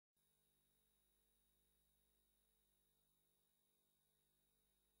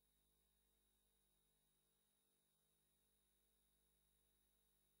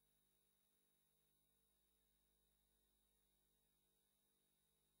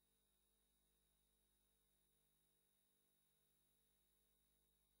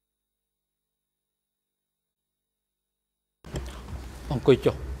អង្គុយ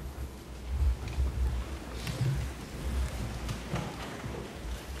ចុះ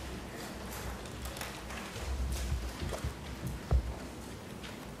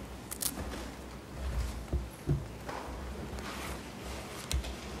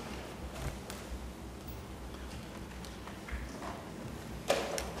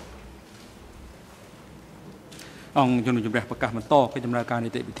អង្គជំនុំជម្រះប្រកាសបន្តកិច្ចដំណើរការនី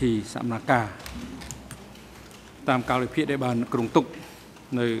តិវិធីសកម្មភាពតាមកាលវិភាគដែលបានគ្រោងទុក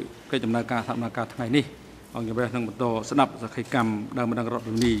នៅកិច្ចដំណើរការសកម្មភាពថ្ងៃនេះអង្គជំរះនឹងបន្តស្ដាប់សក្ខីកម្មដើមម្ដងរដ្ឋ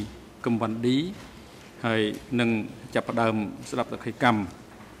វិនីគឹមវ៉ាន់ឌីហើយនឹងចាប់ផ្ដើមស្ដាប់សក្ខីកម្ម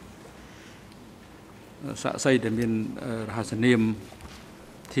សាក្សីដែលមានរហស្សនាម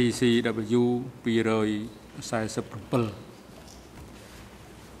TCW 247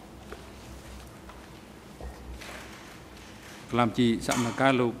ក្លាមជីសកម្មភា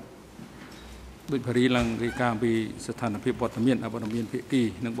ពលោកដូចភារីឡើងរាយការណ៍ពីស្ថានភាពវត្តមានអវត្តមានភាគី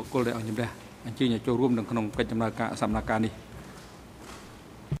និងបុគ្គលដែលអង្គជំរះអញ្ជើញឲ្យចូលរួមក្នុងកិច្ចដំណើរការសកម្មភាពនេះ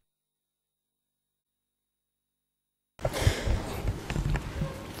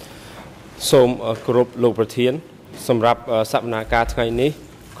សូមគោរពលោកប្រធានសម្រាប់សកម្មភាពថ្ងៃនេះ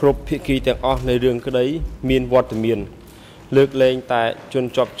គ្រប់ភាគីទាំងអស់នៃរឿងក្តីមានវត្តមានលើកលែងតែជន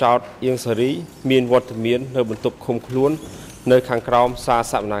ជាប់ចោតអៀងសារីមានវត្តមាននៅបន្ទប់ឃុំខ្លួននៅខាងក្រោមសារ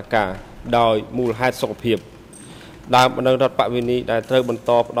សកម្មភាពដោយមូលហេតុសុខភាពដើមបណ្ដឹងរដ្ឋបវេនីដែលត្រូវបន្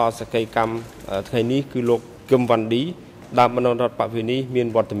តផ្ដល់សក្ខីកម្មថ្ងៃនេះគឺលោកគឹមវ៉ាន់ឌីដើមបណ្ដឹងរដ្ឋបវេនីមាន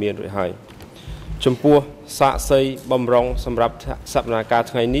វត្តមានរួចហើយចំពោះសាក្សីបំរុងសម្រាប់សកម្មភាព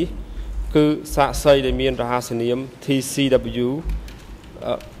ថ្ងៃនេះគឺសាក្សីដែលមានរហស្សនាម TCW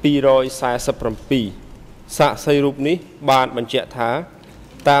 247សាក្សីរូបនេះបានបញ្ជាក់ថា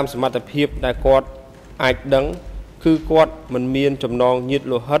តាមសមត្ថភាពដែលគាត់អាចដឹងគឺគាត់មិនមានចំណងញាតិ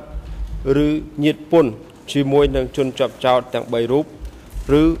លោហិតឬញាតិពន្ធជាមួយនឹងជនជាប់ចោតទាំង3រូប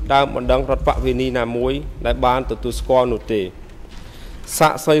ឬដើមបណ្ដឹងរដ្ឋបវេនីណាមួយដែលបានទទួលស្គាល់នោះទេសា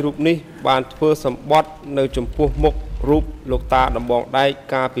ក្សីរូបនេះបានធ្វើសម្បត្តិនៅចំពោះមុខរូបលោកតាដំបងដែក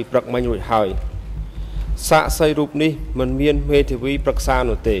កាលពីព្រឹកមិញរួចហើយសាក្សីរូបនេះមិនមានមេធាវីប្រឹក្សា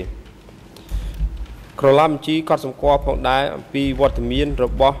នោះទេក្រឡាមជីក៏សម្គាល់ផងដែរអំពីវត្តមានរ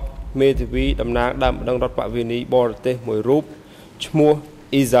បស់មេធាវីតំណាងដើមបណ្ដឹងរដ្ឋបវេនីបរទេសមួយរូបឈ្មោះ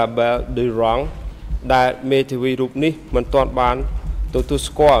Isabel De Rong ដែលមេធាវីរូបនេះមិនទាន់បានទទួល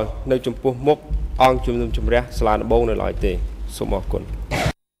ស្គាល់នៅចំពោះមុខអង្គជំនុំជម្រះសាលាដំបងនៅឡើយទេសូមអរគុណ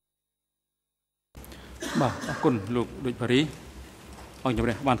បាទអរគុណលោកដូចភារីអង្គជំ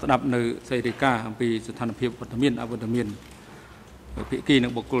រះបានស្ដាប់នៅសេរីការអំពីស្ថានភាពវត្តមានអវត្តមានភាគីនិ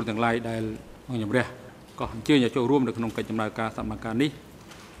ងបុគ្គលទាំងឡាយដែលអង្គជំរះក៏អញ្ជើញឲ្យចូលរួមនៅក្នុងកិច្ចដំណើរការសកម្មភាពនេះ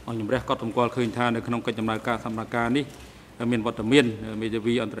អង្គជំរះក៏សម្គាល់ឃើញថានៅក្នុងកិច្ចដំណើរការសកម្មភាពនេះមានវត្តមានមេធា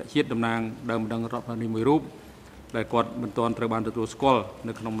វីអន្តរជាតិតំណាងដើមដឹងរដ្ឋនេះមួយរូបដែលគាត់មិនទាន់ត្រូវបានទទួលស្គាល់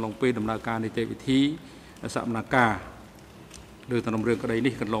នៅក្នុងឡុងពេលដំណើរការនីតិវិធីសកម្មភាពលើទំនរឿងក្តី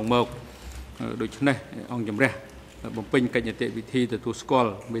នេះកន្លងមកដូច្នេះអង្គជំរះបំពេញកិច្ចនីតិវិធីទទួលស្គា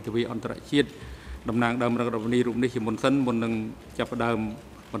ល់មេធាវីអន្តរជាតិតំណាងដើមរដ្ឋនេះរូបនេះជាមុនសិនមុននឹងចាប់ផ្ដើម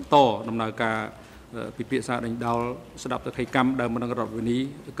បន្តដំណើរការពិភាក្សាដេញដោលស្ដាប់សក្ខីកម្មដើមរដ្ឋវិនី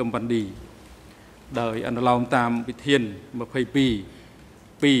គឹមវ៉ាន់ឌីដោយអនុលោមតាមវិធាន22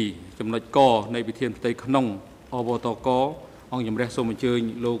 2ចំណុចកនៃវិធានផ្ទៃក្នុងអវតកអង្គជំរះសូមអញ្ជើញ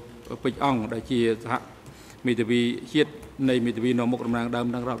លោកពេជ្រអង្គដែលជាសហមេធាវីជាតិនៃមេធាវីនៅមុខតំណាងដើម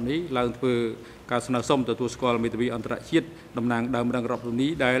រដ្ឋនេះឡើងធ្វើការស្នើសុំទទួលស្គាល់មេធាវីអន្តរជាតិតំណាងដើមរដ្ឋនេះ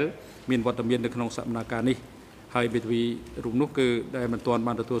ដែលមានវត្តមាននៅក្នុងសកម្មភាពនេះហើយមេធាវីរូបនោះគឺដែលមិនទាន់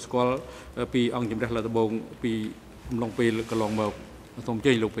បានទទួលស្គាល់ពីអង្គជំរះលើដំបងពីអំឡុងពេលកន្លងមកសូមអញ្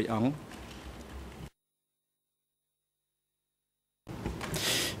ជើញលោកពេជ្រអង្គ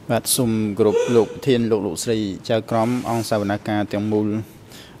បាទសូមគោរពលោកប្រធានលោកស្រីចៅក្រមអង្គសវនកម្មទាំងមូល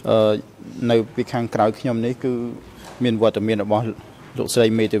នៅពីខាងក្រៅខ្ញុំនេះគឺមានវត្តមានរបស់លោកស្រី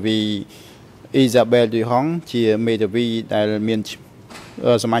មេធាវី Isabel De Rong ជាមេធាវីដែលមាន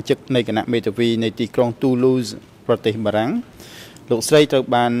សមាជិកនៃគណៈមេធាវីនៃទីក្រុង Toulouse ប្រទេសបារាំងលោកស្រីត្រូវ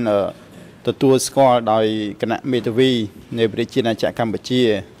បានទទួលស្គាល់ដោយគណៈមេធាវីនៃប្រជាណាចក្រកម្ពុជា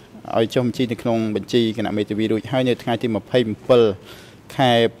ឲ្យចុះបញ្ជីនៅក្នុងបញ្ជីគណៈមេធាវីរួចហើយនៅថ្ងៃទី27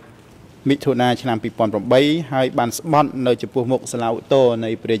ខែមិថុនាឆ្នាំ2008ហើយបានស្បត់នៅចំពោះមុខសាលាឧទ្ធរនៃ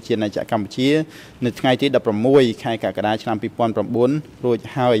ប្រជាណាចក្រកម្ពុជានៅថ្ងៃទី16ខែកក្កដាឆ្នាំ2009រួច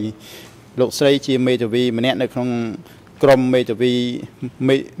ហើយលោកស្រីជាមេធាវីម្នាក់នៅក្នុងក្រុមមេធាវី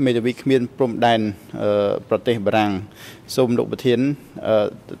គ្មានព្រំដែនប្រទេសបារាំងសូមលោកប្រធាន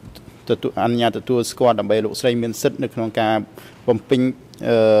អនុញ្ញាតទទួលស្គាល់ដើម្បីលោកស្រីមានសិទ្ធិនៅក្នុងការបំពេញ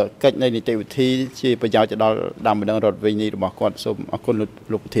កិច្ចនៃនីតិវិធីជាប្រយោជន៍ទៅដល់ដើមបណ្ដឹងរដ្ឋវិនីរបស់គាត់សូមអរគុណ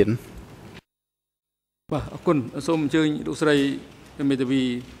លោកប្រធាន បាទអរគុណសូមអញ្ជើញលោកស្រី មេធាវី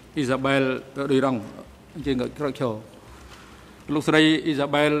អ៊ីសាបែលរីរងជាងក្រោកឈរលោកស្រីអ៊ីសា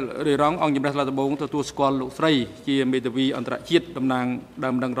បែលរីរងអង្គជំនះស្លាតបងទទួលស្គាល់លោកស្រីជាមេធាវីអន្តរជាតិតំណាងដើ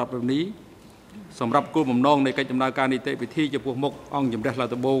មដឹងរដ្ឋនេះសម្រាប់គោលបំណងនៃកិច្ចដំណើរការនីតិវិធីចំពោះមុខអង្គជំនះស្លា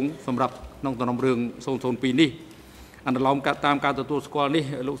តបងសម្រាប់ក្នុងតំណរឿង002នេះអន្តរឡោមតាមការទទួលស្គាល់នេះ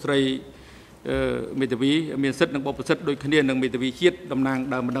លោកស្រីមេធាវីមានសិទ្ធិនិងបបិសិទ្ធិដូចគ្នានឹងមេធាវីជាតិតំណាង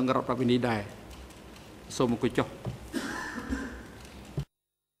ដើមដឹងរដ្ឋនេះដែរសូមអង្គុយចុះ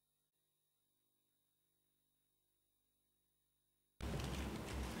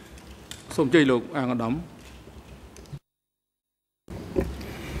សូមជ័យលោកអាងឧត្តម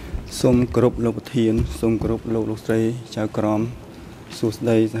សូមគោរពលោកប្រធានសូមគោរពលោកស្រីចៅក្រមសួស្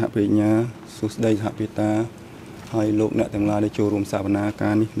តីសហប្រញ្ញាសួស្តីសហពិតាហើយលោកអ្នកទាំងឡាយដែលចូលរួមសវនាកា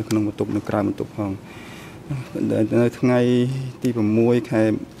រនេះនៅក្នុងបន្ទប់នៅក្រៅបន្ទប់ផងនៅថ្ងៃទី6ខែ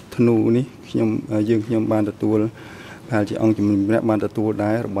ធ្នូនេះខ្ញុំបានទទួលប្រហែលជាអង្គជំនះបានទទួល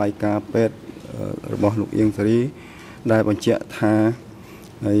ដែររបាយការណ៍ពេទ្យរបស់លោកអៀងសេរីដែលបញ្ជាក់ថា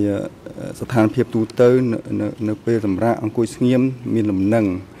ហើយស្ថានភាពទូទៅនៅពេលសម្រាប់អង្គុយស្ងៀមមានលំនឹង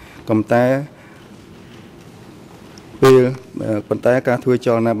ប៉ុន្តែការធ្វើច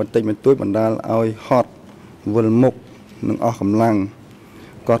លនាបន្តិចបន្តួចបណ្ដាលឲ្យហត់វិលមុខនិងអស់កម្លាំង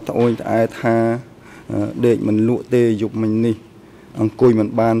គាត់ត្អូញត្អែថាដេកមិនលក់ទេយប់មិញនេះអង្គុយមិន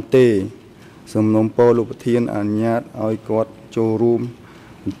បានទេសំណុំពរលោកប្រធានអនុញ្ញាតឲ្យគាត់ចូលរួម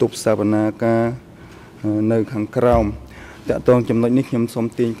បន្ទប់សវនាការនៅខាងក្រោមតើតងចំណុចនេះខ្ញុំសូម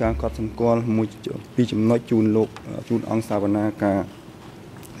ទាញការកត់សម្គាល់មួយពីចំណុចជូនលោកជូនអង្គសវនាការ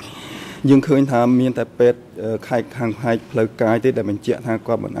យើងឃើញថាមានតែពេទ្យខាងផ្នែកផ្លូវកាយទេដែលបញ្ជាក់ថា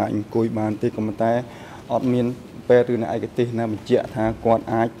គាត់មិនអាចអង្គុយបានទេក៏ប៉ុន្តែអត់មានពេទ្យឬអ្នកឯកទេសណាបញ្ជាក់ថាគាត់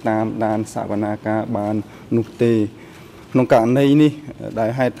អាចតាមដានសវនាការបាននោះទេក្នុងករណីនេះដែល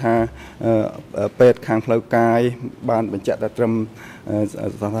ហេតុថាពេទ្យខាងផ្លូវកាយបានបញ្ជាក់តែត្រឹម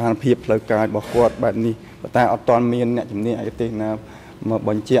ស្ថានភាពផ្លូវកាយរបស់គាត់បែបនេះប៉ុន្តែអត់ទាន់មានអ្នកជំនាញឯកទេសណាមក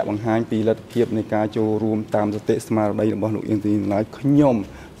បញ្ជាក់បង្ហាញពីលទ្ធភាពនៃការចូលរួមតាមសតិស្មារតីរបស់លោកអៀងសេរីឡើយខ្ញុំ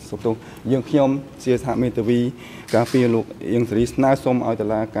ជាសហមេធាវីការពារលោកអៀងសេរីស្នើសុំឲ្យតុ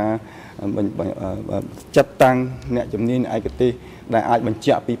លាការចាត់តាំងអ្នកជំនាញឯកទេសដែលអាចបញ្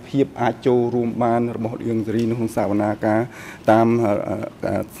ជាក់ពីភាពអាចចូលរួមបានរបស់អៀងសេរីក្នុងសវនាការតាម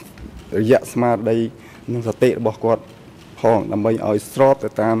រយៈស្មារតីនិងសតិរបស់គាត់ផងដើម្បីឲ្យស្របទៅ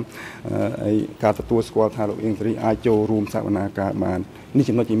តាមការទទួលស្គាល់ថាលោកអៀងសេរីអាចចូលរួមសវនាការបាននេះ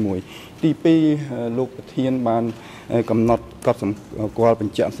ចំណុចទី1ទី2លោកប្រធានបានកំណត់កត់សម្គាល់ប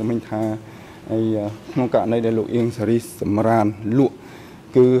ញ្ជាក់សម្មិញថាក្នុងករណីដែលលោកអៀងសេរីសម្រានលក់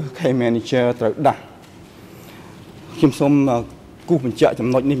គឺ case manager ត្រូវដាស់ខ្ញុំសូមគូសបញ្ជាក់ចំ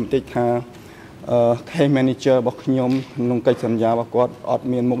ណុចនេះបន្តិចថា case manager របស់ខ្ញុំក្នុងកិច្ចសន្យារបស់គាត់អត់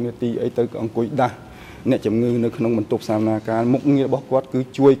មានមុខនីតិអីទៅអង្គុយដាស់អ្នកជំងឺនៅក្នុងបន្ទប់សវនាការមុខងាររបស់គាត់គឺ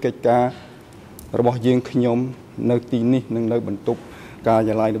ជួយកិច្ចការរបស់យើងខ្ញុំនៅទីនេះនិងនៅបន្ទប់ការិ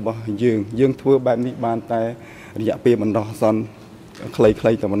យាល័យរបស់យើងធ្វើបែបនេះបានតែរយៈពេលបណ្ដោះអាសន្នខ្លីៗ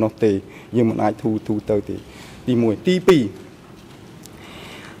តែប៉ុណ្ណោះទេយើងមិនអាចធូរទៅទេទី1ទី2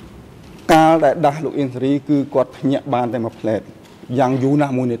កាលដែលដាស់លោកអៀងសេរីគឺគាត់ភ្ញាក់បានតែមួយផ្លែតយ៉ាងយូរណា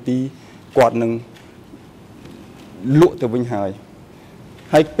ស់1នាទីគាត់នឹងលក់ទៅវិញហើ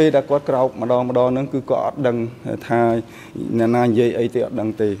យពេលដែលគាត់ក្រោកម្ដងហ្នឹងគឺគាត់អត់ដឹងថាអ្នកណានិយាយអីទេអត់ដឹង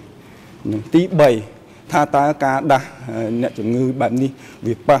ទេទី3ថាតើការដាស់អ្នកជំងឺបែបនេះ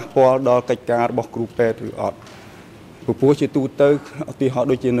វាប៉ះពាល់ដល់កិច្ចការរបស់គ្រូពេទ្យឬអត់ព្រោះជាទូទៅឧទាហរណ៍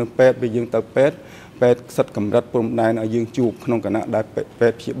ដូចជានៅពេទ្យពេលយើងទៅពេទ្យសិតកម្រិតព្រំដែនឲ្យយើងជួបក្នុងគណៈដែលពេ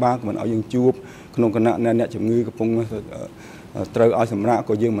ទ្យព្យាបាលក៏មិនឲ្យយើងជួបក្នុងគណៈអ្នកជំងឺកំពុងត្រូវឲ្យសម្រាក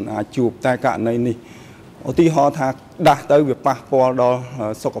ក៏យើងមិនអាចជួបតែករណីនេះឧទាហរណ៍ថាដាស់ទៅវាប៉ះពាល់ដល់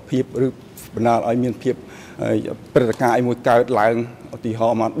សុខភាពឬបណ្ដាលឲ្យមានភាពព្រឹត្តិការណ៍អីមួយកើតឡើងឧទាហ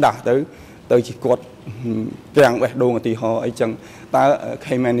រណ៍មកដាស់ទៅជាគាត់ទាំងបេះដូងឧទាហរណ៍អីចឹងតើ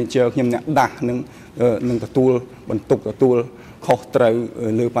case manager ខ្ញុំអ្នកដាស់នឹងទទួលបន្ទុកទទួលខុសត្រូវ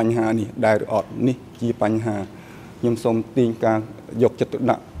លើបញ្ហានេះដែរឬអត់នេះជាបញ្ហាខ្ញុំសូមទាញការយកចិត្តទុក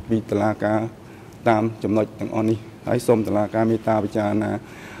ដាក់ពីតុលាការតាមចំណុចទាំងអស់នេះហើយសូមតុលាការមេត្តាពិចារណា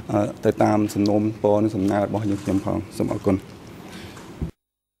ទៅតាមសំណូមពរនិងសំណើរបស់យើងខ្ញុំផងសូមអរគុណ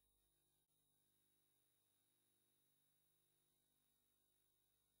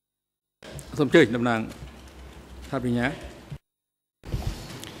សូមជើញតំណាងថាបញ្ញា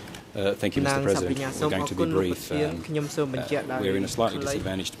Thank you, Mr. President. We're going to be brief. We're in a slightly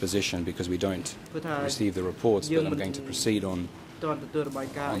disadvantaged position because we don't receive the reports, but I'm going to proceed on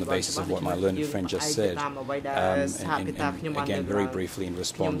on the basis of what my learned friend just said. And again, very briefly in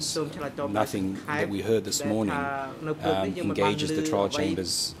response, nothing that we heard this morning engages the trial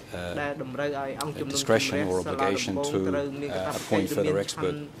chamber's discretion or obligation to appoint further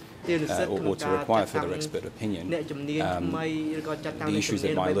expert or to require further expert opinion. The issues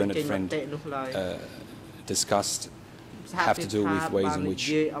that my learned friend discussed have to do with ways in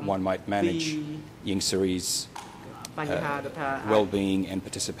which one might manage Yingsari's well-being and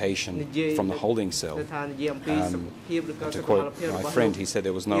participation from the holding cell. To quote my friend, he said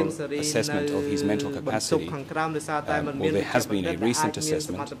there was no assessment of his mental capacity. Well, there has been a recent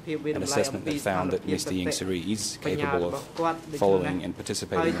assessment, an assessment that found that Mr. Yingsari is capable of following and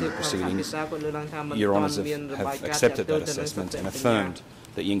participating in the proceedings. Your Honours have accepted that assessment and affirmed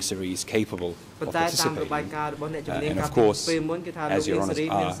that Yingsari is capable of participating. And of course, as Your Honours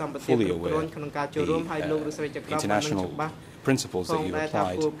are fully aware, the international principles that you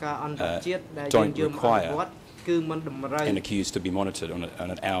applied don't require an accused to be monitored on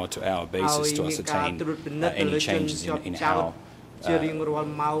an hour-to-hour basis to ascertain any changes in how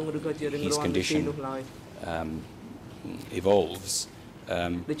his condition evolves.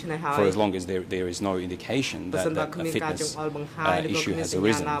 For as long as there is no indication that a fitness issue has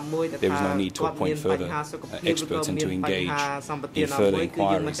arisen, there is no need to appoint further experts and to engage in further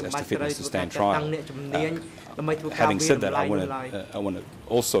inquiries as to fitness to stand trial. Having said that, I want to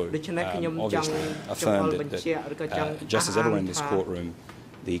also obviously affirm that just as everyone in this courtroom,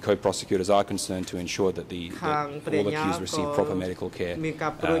 the co-prosecutors are concerned to ensure that all accused receive proper medical care.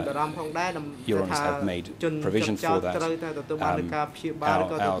 Your Honours have made provision for that.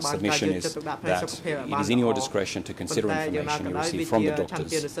 Our submission is that it is in your discretion to consider information you receive from the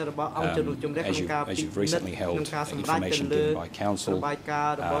doctors. As you've recently held, information given by counsel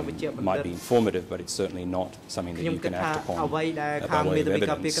might be informative, but it's certainly not something that you can act upon by way of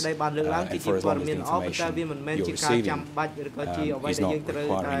evidence. And for as long as the information you're receiving is not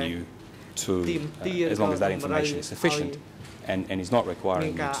requiring you to, as long as that information is sufficient and is not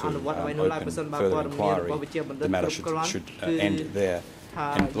requiring you to open further inquiry, the matter should end there.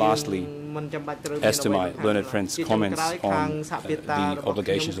 And lastly, as to my learned friend's comments on the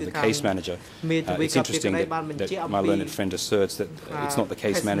obligations of the case manager, it's interesting that my learned friend asserts that it's not the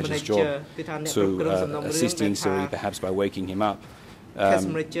case manager's job to assist Yingsari perhaps by waking him up.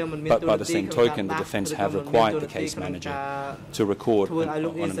 But by the same token, the defence have required the case manager to record on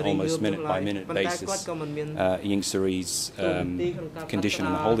an almost minute-by-minute basis Yingsari's condition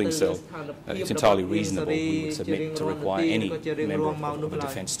in the holding cell. It's entirely reasonable, we would submit, to require any member of the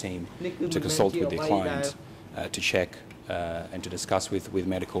defence team to consult with their client to check and to discuss with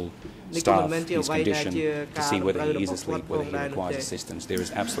medical staff his condition to see whether he is asleep, whether he requires assistance. There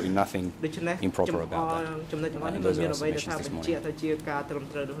is absolutely nothing improper about that. And those are our submissions this morning.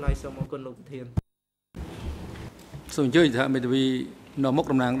 សូមអញ្ជើញសហមេធាវីនៅមុខ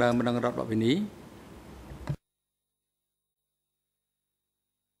តំណាងដើមបណ្ដឹងរដ្ឋបព្វនី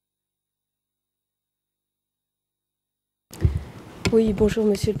Oui, bonjour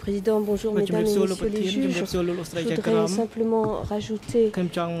Monsieur le Président, bonjour Mesdames et Messieurs les juges. Je voudrais simplement rajouter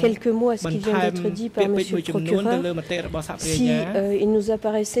quelques mots à ce qui vient d'être dit par Monsieur le procureur. Si il nous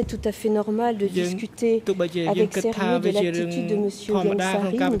apparaissait tout à fait normal de discuter avec sérieux de l'attitude de Monsieur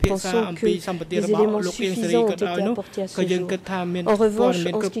Yingsari, nous pensons que des éléments suffisants ont été apportés à ce jour. En revanche,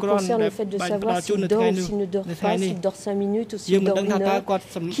 en ce qui concerne le fait de savoir s'il dort ou s'il ne dort pas, s'il dort 5 minutes ou s'il dort 1 heure,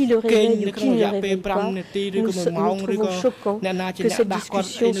 qui le réveille ou qui ne le réveille pas, nous trouvons choquant que cette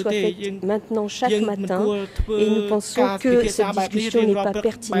discussion soit faite maintenant chaque matin et nous pensons que cette discussion n'est pas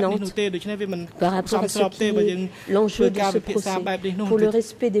pertinente par rapport à ce qui est l'enjeu de ce procès. Pour le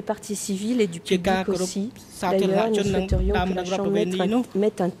respect des parties civiles et du public aussi, d'ailleurs, nous souhaiterions que la Chambre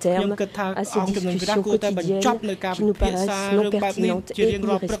mette un terme à ces discussions quotidiennes qui nous paraissent non pertinentes et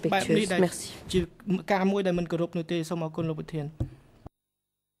irrespectueuses. Merci.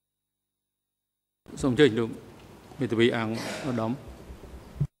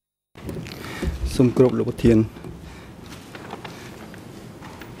 Sumគ្រប់លោកប្រធាន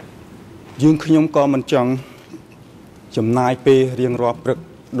យើងខ្ញុំក៏មិនចង់ចំណាយពេលរៀងរាល់ព្រឹក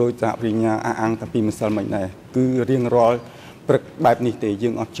ដោយតាបញ្ញាអាងតាពីម្សិលមិញដែរគឺរៀងរាល់ព្រឹកបែបនេះទេយើ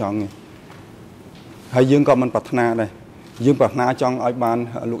ងអត់ចង់ទេហើយយើងក៏មិនប្រាថ្នាដែរយើងប្រាថ្នាចង់ឲ្យបាន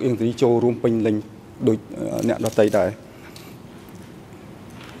លោកអៀងសេរីចូលរួមពេញលេញដោយអ្នកដទៃដែរ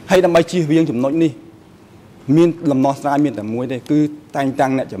ហើយដើម្បីជៀសវាងចំណុចនេះមានលំដោះស្រាយមានតែមួយទេគឺតែងតាំ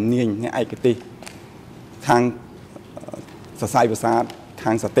ងអ្នកជំនាញអ្នកឯកទេសខាងសរសៃប្រសាទ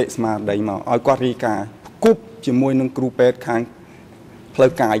ខាងសតិស្មារតីមកឲ្យគាត់រាយការណ៍គប់ជាមួយនឹងគ្រូពេទ្យខាងផ្លូ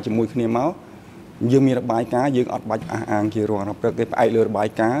វកាយជាមួយគ្នាមក dương miền bài cá dương ọt bạch ăn kia rồi nó cái ai lừa bài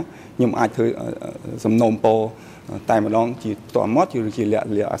cá nhưng ai thôi sầm nôm po tại mà đong chỉ tỏ mót chỉ lẹ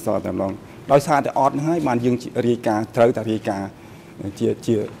so tại đong đôi xa thì ọt hay bàn dương chỉ rica trời tại rica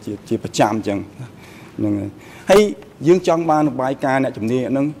chiaประจำ chẳng nhưng hay dương trong ban bài cá này chúng ni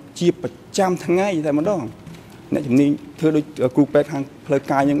nó chia ประจำ tháng ngày tại mà đong này chúng ni thưa đôi cụ pet hàng phơi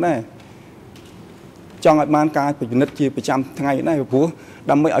cài như này trong ngày ban cài phải nứt chia ประจำ tháng ngày này bố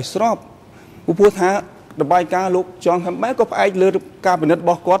đâm mấy ở shop bố thà bài cá lúc trong thằng bé có phải lừa cá phải nứt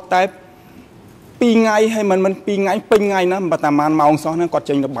bỏ quát tay ពីថ្ងៃហើយមិនពីថ្ងៃពេញថ្ងៃណាបើតាម៉ានម៉ោងសោះហ្នឹងគាត់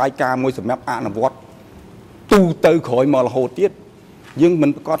ចេញរបាយការណ៍មួយសម្រាប់អនុវត្តទូទៅក្រោយមករហូតទៀតយើងមិន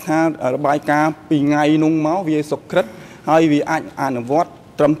ប្រកាសថារបាយការណ៍ពីថ្ងៃនោះមកវាសុក្រិតហើយវាអាចអនុវត្ត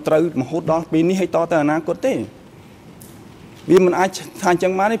ត្រឹមត្រូវរហូតដល់ពេលនេះហើយតទៅអនាគតទេវាមិនអាចថាអញ្ចឹ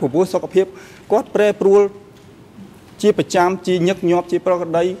ងបានទេព្រោះសុខភាពគាត់ប្រែប្រួលជាប្រចាំជាញឹកញាប់ជាប្រក្រ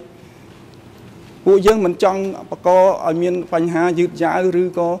តីពួកយើងមិនចង់បកឲ្យមានបញ្ហាយឺតយ៉ាវឬ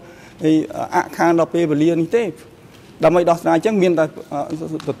ក៏ អខានដល់ពេលវេលានេះទេដើម្បីដោះស្រាយអញ្ចឹងមានតែ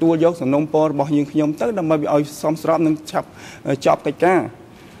ទទួលយកសំណុំពររបស់យើងខ្ញុំទៅដើម្បីឲ្យសមស្របនឹងឆាប់ចប់កិច្ចការ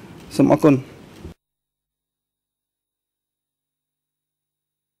សូមអរគុណ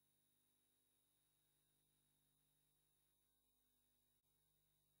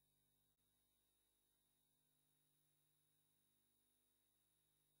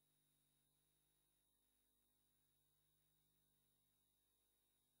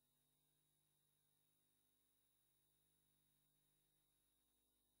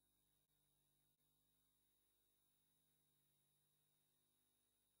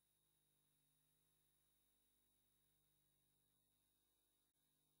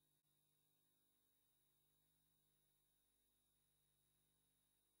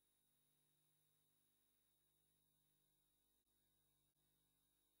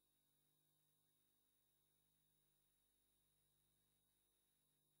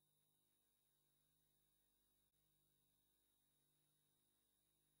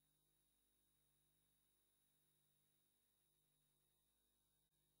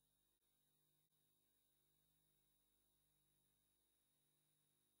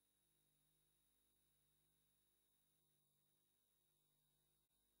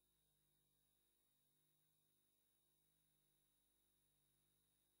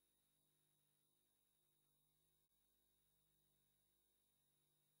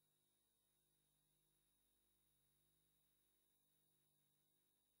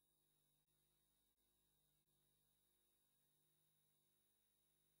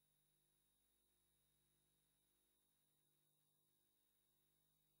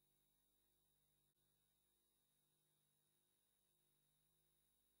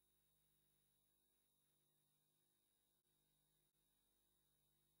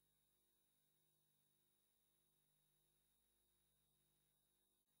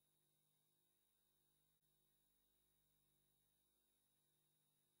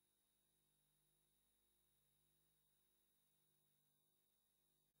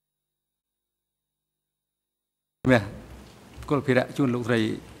គោលភារៈជួនលោកស្រី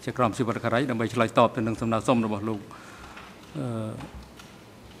ជាក្រុមសិវត្ថិការីដើម្បីឆ្លើយតបទៅនឹងសំណើសុំរបស់លោក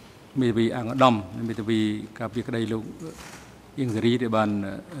មេធាវីអង្គឧត្តមមេធាវីការពារក្តីលោកអៀងសេរីដែលបាន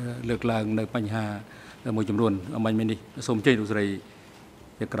លើកឡើងនៅបញ្ហាមួយចំនួនអំបញ្ញមិញនេះសូមអញ្ជើញលោកស្រី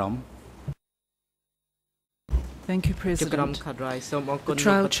ជាក្រុម Thank you, President. The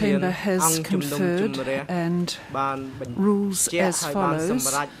trial chamber has conferred and rules as follows.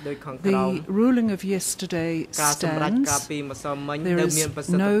 The ruling of yesterday stands. There is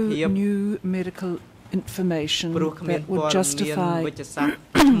no new medical information that would justify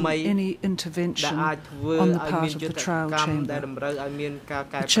any intervention on the part of the trial chamber.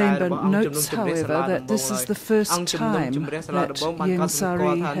 The chamber notes, however, that this is the first time that Ieng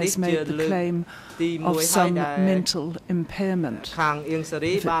Sari has made the claim of some mental impairment. If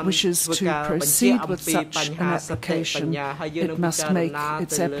it wishes to proceed with such an application, it must make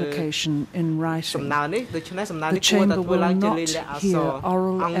its application in writing. The chamber will not hear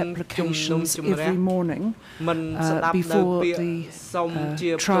oral applications every morning before the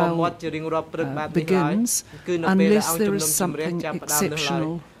trial begins, unless there is something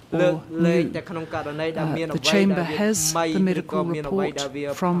exceptional or new. The chamber has the medical report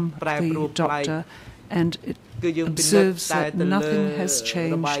from the doctor, and it observes that nothing has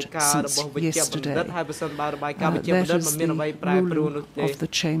changed since yesterday. That is the ruling of the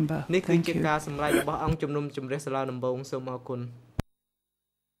chamber. Thank you.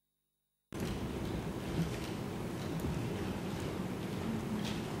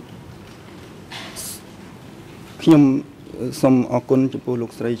 សូមអរគុណចំពោះលោ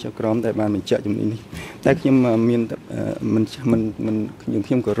កស្រីចៅក្រមដែលបានបញ្ជាក់ជំនាញនេះតែខ្ញុំមាន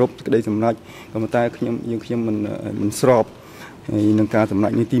ខ្ញុំគោរពសេចក្តីសម្រេចក៏ប៉ុន្តែខ្ញុំមិនស្របហើយនឹងការសម្រេ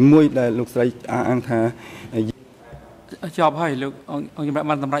ចនេះទី1ដែលលោកស្រីអះអាងថាចប់ហើយលោកអង្គជំរះ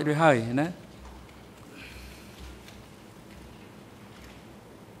បានសម្រេចរួចហើយណា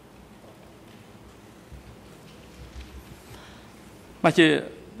មកជា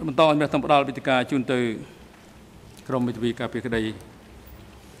បន្តឲ្យមានតំផ្ដាល់វិទ្យាជូនទៅក្រមមេធាវីការពារក្តី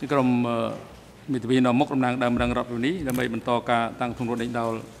ក្រមមេធាវីនៅមុខតំណាងដើមរងរដ្ឋនេះដើម្បីបន្តការតាំងធំរត់ដេញដោ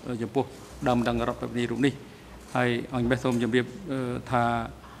លចំពោះដើមរងរដ្ឋនេះរូបនេះហើយអង្គមេសូមជម្រាបថា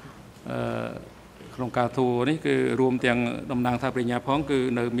ក្នុងការទូនេះគឺរួមទាំងតំណាងថាបរិញ្ញាផងគឺ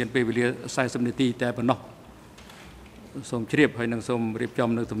នៅមានពេលវេលា40នាទីតែប៉ុណ្ណោះសូមជ្រាបហើយនឹងសូមរៀបចំ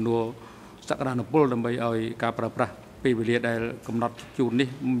នៅទំនួលសក្តានុពលដើម្បីឲ្យការប្រើប្រាស់ពេលវេលាដែលកំណត់ជូននេះ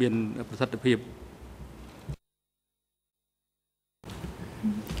មានប្រសិទ្ធភាព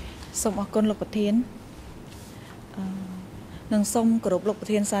សូមអរគុណលោកប្រធាននឹងសូមគោរពលោកប្រ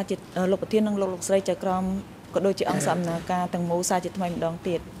ធានសាជាលោកប្រធាននិងលោកស្រីចៅក្រមក៏ដូចជាអង្គសកម្មការទាំងមូលសាជាថ្មីម្ដង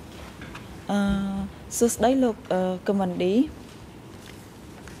ទៀតសួស្ដីលោកកមណ្ឌី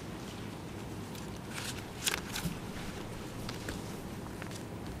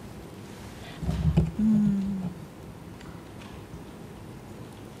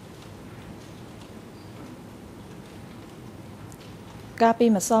កាលពី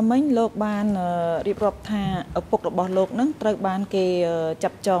ម្សិលមិញលោកបានរៀបរាប់ថាឪពុករបស់លោកនឹងត្រូវបានគេចា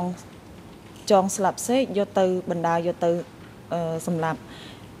ប់ចងស្លាប់សេកយកទៅបណ្ដាលយកទៅសម្លាប់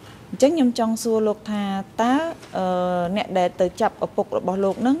អញ្ចឹងខ្ញុំចង់សួរលោកថាតើអ្នកដែលទៅចាប់ឪពុករបស់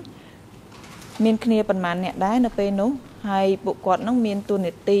លោកនឹងមានគ្នាប៉ុន្មានអ្នកដែរនៅពេលនោះហើយពួកគាត់នឹងមានតួ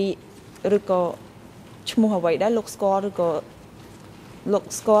នាទីឬក៏ឈ្មោះអ្វីដែរលោកស្គាល់ឬ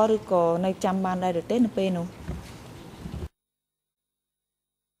ក៏នៅចាំបានដែរឬទេនៅពេលនោះ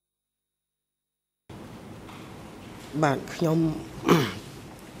បាទខ្ញុំ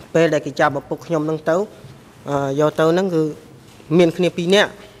ពេលដែលគេចាប់ឪពុកខ្ញុំនឹងទៅយកទៅហ្នឹងគឺមានគ្នា2នា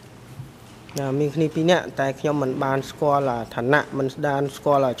ក់មានគ្នា2នាក់តែខ្ញុំមិនបានស្គាល់ឋានៈមិនស្ដានស្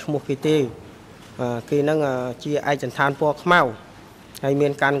គាល់ឈ្មោះគេទេគេហ្នឹងជាឯកសណ្ឋានពណ៌ខ្មៅហើយមា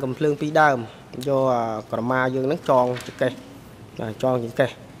នកាន់កំភ្លើង2ដើមយកក្រមាយើងហ្នឹងចងចង្កេះចងចង្កេះ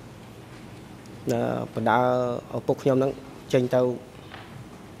បដើឪពុកខ្ញុំហ្នឹងចេញទៅ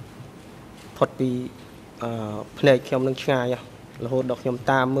ផុតពីភ្នែកខ្ញុំនឹងឆ្ងាយរហូតដល់ខ្ញុំ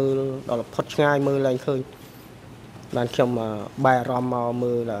តាមមើលដល់ផុតឆ្ងាយមើលឡើងឃើញបានខ្ញុំបែរអារម្មណ៍មក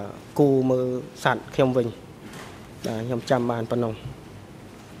មើលគូមើលសัตว์ខ្ញុំវិញខ្ញុំចាំបានប៉ុណ្ណឹង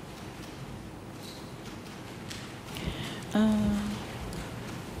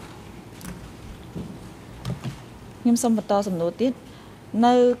ខ្ញុំសូមបន្តសំណួរទៀត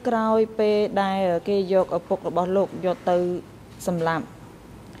នៅក្រោយពេលដែលគេយកឪពុករបស់លោកយកទៅសម្លាប់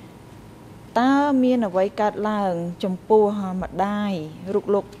តើមានអ្វីកើតឡើងចំពោះម្ដាយរូប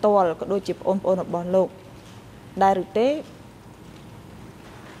លោកផ្ទាល់ក៏ដូចជាប្អូនរបស់លោកដែរឬទេ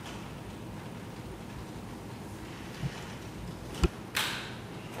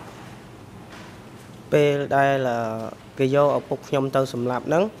ពេលដែលគេយកឪពុកខ្ញុំទៅសម្លាប់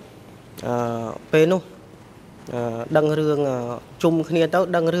ហ្នឹងពេលនោះដឹងរឿងជុំគ្នាទៅ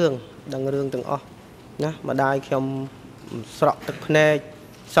ដឹងរឿងទាំងអស់ណាម្ដាយខ្ញុំស្រក់ទឹកភ្នែក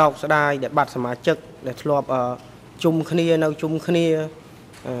សោកស្ដាយដែលបាត់សមាជិកដែលធ្លាប់ជុំគ្នានៅជុំគ្នា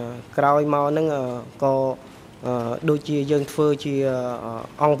ក្រោយមកហ្នឹងក៏ដូចជាយើងធ្វើជា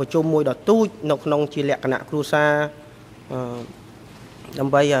អង្គប្រជុំមួយដ៏ទូចនៅក្នុងជាលក្ខណៈគ្រួសារដើ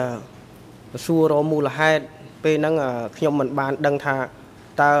ម្បីសួររកមូលហេតុពេលហ្នឹងខ្ញុំមិនបានដឹងថា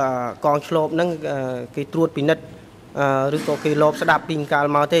តើកងឆ្លូបហ្នឹងគេត្រួតពិនិត្យឬក៏គេលបស្ដាប់ពីកាល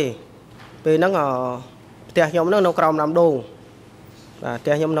មកទេពេលហ្នឹងផ្ទះខ្ញុំហ្នឹងនៅក្រោមដើមដូងផ្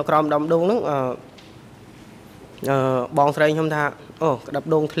ទះខ្ញុំនៅក្រោមដើមដូងហ្នឹងបងស្រីខ្ញុំថាអូក្តាប់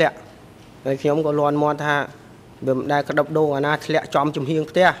ដូងធ្លាក់ហើយខ្ញុំក៏លន់មាត់ថាវាមិនដែលក្តាប់ដូងអាណាធ្លាក់ចំចំហៀង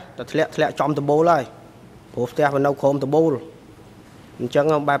ផ្ទះតែធ្លាក់ចំដបូលហើយព្រោះផ្ទះវានៅក្រោមដបូលអញ្ចឹង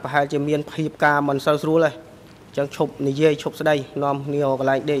បែបប្រហែលជាមានភាពការមិនសូវស្រួលទេអញ្ចឹងឈប់និយាយឈប់ស្ដីនាំគ្នាកន្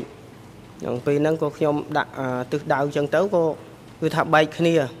លែងដេកអញ្ចឹងពេលហ្នឹងក៏ខ្ញុំដាក់ទិសដៅអញ្ចឹងទៅក៏គឺថាបែកគ្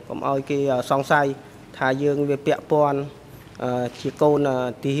នាកុំឲ្យគេសង្ស័យថាយើងវាពាក់ព័ន្ធជាកូន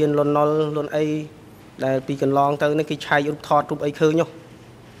ទីហ៊ានលន់ណុលលន់អីដែលពីកន្លងទៅនេះគេឆែករូបថតរូបអីឃើញនោះ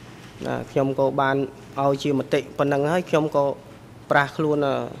ខ្ញុំក៏បានឲ្យជាមតិប៉ុណ្ណឹងហើយខ្ញុំក៏ប្រាស់ខ្លួន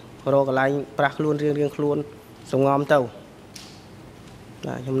រកកន្លែងប្រាស់ខ្លួនរៀងខ្លួនសងំទៅ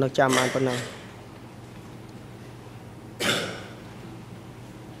ខ្ញុំនៅចាំបានប៉ុណ្ណឹង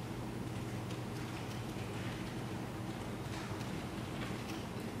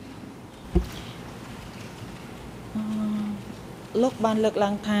លោកបានលើកឡើ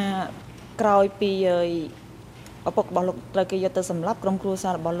ងថាក្រោយពីឪពុករបស់លោកត្រូវគេយកទៅសម្លាប់ក្រុមគ្រួសា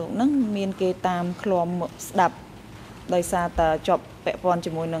ររបស់លោកហ្នឹងមានគេតាមឃ្លាំស្ដាប់ដោយសារតែជាប់ពាក់ព័ន្ធ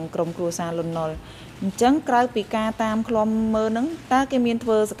ជាមួយនឹងក្រុមគ្រួសារលន់នល់អញ្ចឹងក្រៅពីការតាមឃ្លាំមើលហ្នឹងតើគេមានធ្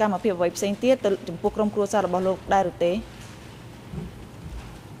វើសកម្មភាពអ្វីផ្សេងទៀតទៅចំពោះក្រុមគ្រួសាររបស់លោកដែរឬទេ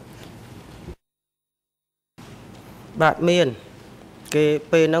បាទមានគេ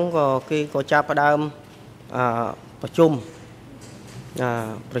ពេលហ្នឹងក៏គេក៏ចាប់ផ្ដើមប្រជុំ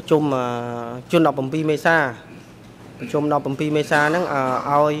ជន17មេសាប្រជុំ17មេសាហ្នឹង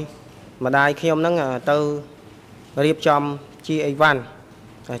ឲ្យម្ដាយខ្ញុំហ្នឹងទៅរៀបចំជាអីវ៉ាន់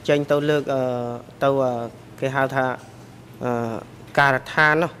ចេញទៅលើកទៅគេហៅថាការដ្ឋា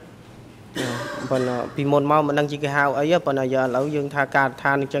ននោះប៉ុន្តែពីមុនមកមិនដឹងជាគេហៅអីប៉ុន្តែឥឡូវយើងថាការដ្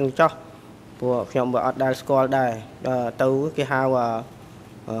ឋានអញ្ចឹងចោះព្រោះខ្ញុំក៏អត់ដែលស្គាល់ដែរទៅគេហៅ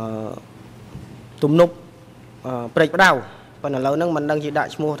ទំនប់ព្រែកផ្ដៅប៉ុន្តែឥឡូវហ្នឹងមិនដឹងជាដាក់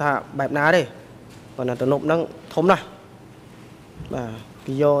ឈ្មោះថាបែបណាទេប៉ុន្តែទំនប់ហ្នឹងធំណាស់បាទ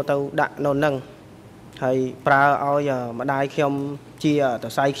គេយកទៅដាក់នៅហ្នឹងហើយប្រើឲ្យម្ដាយខ្ញុំជាត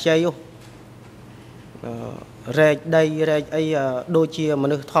សៃខ្ចីរែកដីរែកអីដូចជាម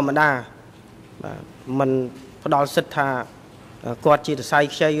នុស្សធម្មតាបាទมันផ្ដល់សិទ្ធថាគាត់ជាតសៃ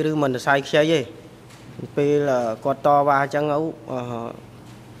ខ្ចីឬមិនតសៃខ្ចីទេពេលគាត់តវ៉ាអញ្ចឹង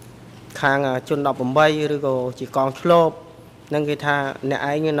ខាងជន18ឬក៏ជាកងឆ្លប់នឹងគេថាអ្នក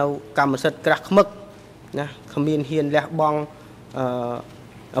ឯងនៅកម្មសិទ្ធិក្រាស់ខ្មឹកណាគ្មានហ៊ានលះបង់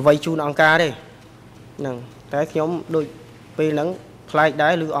អ្វីជូនអង្គការទេហ្នឹងតែខ្ញុំដូចពេលហ្នឹងផ្លែកដែ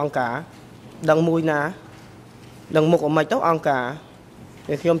រឬអង្គការដឹងមួយណាដឹងមុខអមិនទៅអង្គការ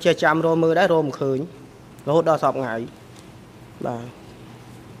តែខ្ញុំចេះចាំរមើលដែររមិនឃើញរហូតដល់សពថ្ងៃបាទ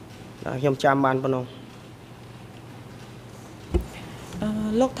ខ្ញុំចាំបានប៉ុណ្ណឹង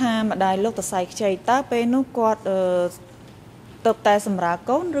លោកថាម្ដាយលោកតសៃខ្ចីតើពេលនោះគាត់ទៅតែសម្រាប់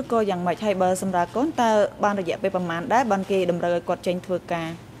កូនឬក៏យ៉ាងម៉េចហើយបើសម្រាប់កូនតើបានរយៈពេលប្រហែលដែរបានគេតម្រូវឲ្យគាត់ចេញធ្វើការ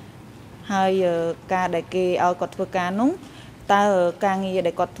ហើយការដែលគេឲ្យគាត់ធ្វើការនោះតើការងារ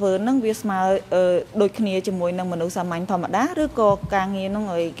ដែលគាត់ធ្វើនឹងវាស្មើដូចគ្នាជាមួយនឹងមនុស្សសាមញ្ញធម្មតាឬក៏ការងារនោះ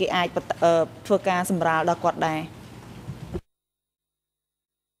ឲ្យគេអាចធ្វើការសម្រាលដល់គាត់ដែរ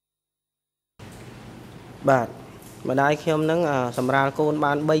បាទម្ដាយខ្ញុំនឹងសម្រាលកូន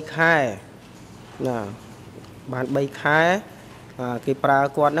បាន3ខែណាបាន3ខែគេប្រើ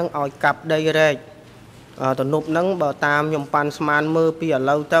គាត់នឹងឲ្យកាប់ដីរែកទំនប់នឹងបើតាមខ្ញុំប៉ាន់ស្មានមើលពីឥ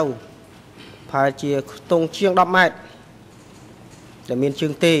ឡូវទៅប្រហែលជាខ្ទង់ជាង10ម៉ែត្រតែមានជើ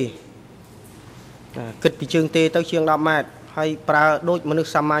ងទេគិតពីជើងទេទៅជាង10ម៉ែត្រហើយប្រើដូចមនុស្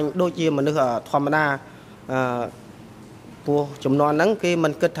សសាមញ្ញដូចជាមនុស្សធម្មតាពោះចំនួនហ្នឹងគេមិ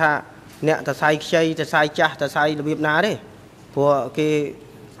នគិតថាអ្នកតសៃខ្ចីតសៃចាស់តសៃរបៀបណាទេព្រោះគេ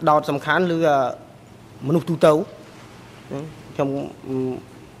ដោតសំខាន់ឬមនុស្សទូទៅខ្ញុំ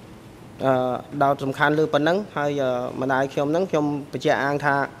ដោតសំខាន់លើប៉ុណ្ណឹងហើយម្ដាយខ្ញុំហ្នឹងខ្ញុំបញ្ជាក់អាង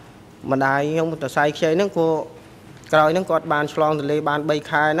ថាម្ដាយខ្ញុំតសៃខ្ចីហ្នឹងក៏ក្រោយហ្នឹងគាត់បានឆ្លងទន្លេបាន3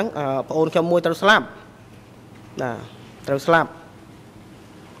ខែហ្នឹងប្អូនខ្ញុំមួយត្រូវស្លាប់ណាត្រូវស្លាប់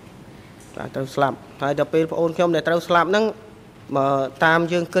ហើយដល់ពេលប្អូនខ្ញុំដែលត្រូវស្លាប់ហ្នឹងតាម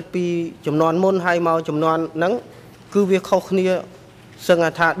យើងគិតពីចំនួនមុនហើយមកចំនួនហ្នឹងគឺវាខុសគ្នាសឹង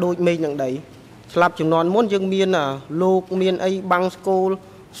ថាដូចមេឃនឹងដីស្លាប់ចំនួនមុនយើងមានលោកមានអីបាំងស្គូល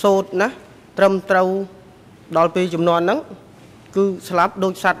សូត្រណាត្រឹមត្រូវដល់ពេលចំនួនហ្នឹងគឺស្លាប់ដូ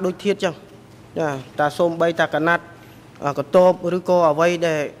ចសត្វដូចធាតុចឹងចាតាសូមបីតាកណាត់កតបឬក៏អ្វី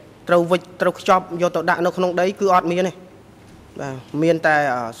ដែលត្រូវវិចត្រូវខ្ចប់យកទៅដាក់នៅក្នុងដីគឺអត់មានទេបាទមានតែ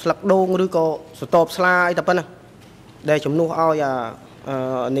ស្លឹកដូងឬក៏សតបស្លាអីតែប៉ុណ្ណឹងដែលជំនួសឲ្យ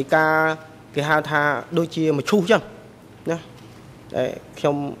នៃការគេហៅថាដូចជាមឈូសចឹងណាតែខ្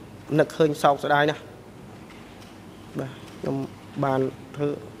ញុំនឹកឃើញសោកស្ដាយណាស់បាទខ្ញុំបានធ្វើ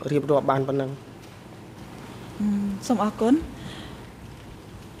រៀបរាប់បានប៉ុណ្ណឹងសូមអរគុណ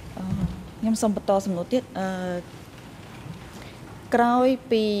ខ្ញុំសូមបន្តសំណួរទៀតក្រោយ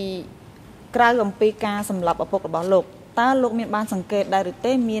ពីក្រៅអំពីការសម្លាប់ឪពុករបស់លោកតើលោកមានបានសង្កេតដែរឬ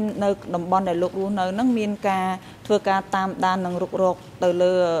ទេមាននៅតំបន់ដែលលោករស់នៅហ្នឹងមានការធ្វើការតាមដាននិងរុករកទៅ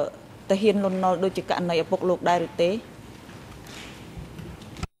លើទាហានលន់នល់ដូចជាករណីឪពុកលោកដែរឬទេ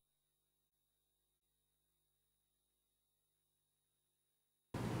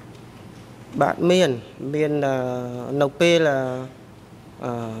បាទមាននៅពេល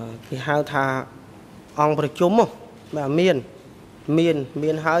គេហៅថាអង្គប្រជុំបាទ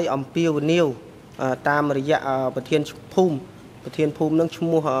មានហើយអំពាវនាវតាមរយៈប្រធានភូមិនឹងឈ្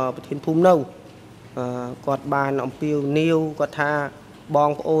មោះប្រធានភូមិនៅគាត់បានអំពាវនាវគាត់ថាប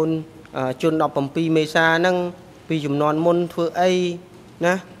ងប្អូនជន17មេសាហ្នឹងពីចំនួនមុនធ្វើអី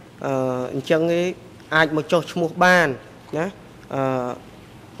ណាអញ្ចឹងឯងអាចមកចុះឈ្មោះបានណា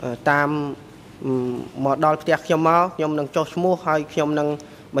តាមមកដល់ផ្ទះខ្ញុំមកខ្ញុំនឹងចុះឈ្មោះហើយខ្ញុំនឹង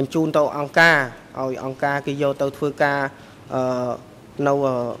បញ្ជូនទៅអង្គការឲ្យអង្គការគេយកទៅធ្វើការនៅ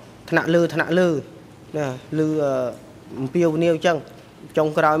ថ្នាក់លើណាឬអំពាវនាវអញ្ចឹងចុង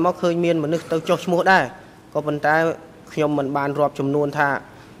ក្រោយមកឃើញមានមនុស្សទៅចុះឈ្មោះដែរក៏ប៉ុន្តែខ្ញុំមិនបានរាប់ចំនួនថា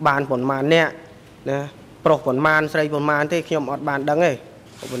បានប៉ុន្មានអ្នកណាប្រុសប៉ុន្មានស្រីប៉ុន្មានទេខ្ញុំអត់បានដឹងទេ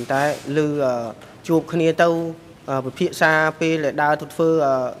ក៏ប៉ុន្តែឮជួបគ្នាទៅពិភាក្សាពេលដែលដើរទៅធ្វើ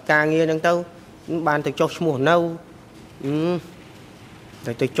ការងារហ្នឹងទៅបានទៅចុះឈ្មោះនៅ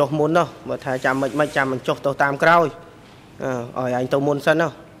ទៅចុះមុននោះបើថាចាំមិនចាំមិនចុះទៅតាមក្រោយឲ្យឯងទៅមុនសិនណា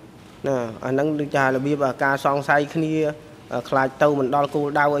អាហ្នឹងដូចថារបៀបការសង្ស័យគ្នាខ្លាចទៅមិនដល់គោល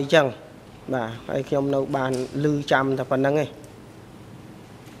ដៅអីចឹងបាទហើយខ្ញុំនៅបានឮចាំតែប៉ុណ្្នឹងឯង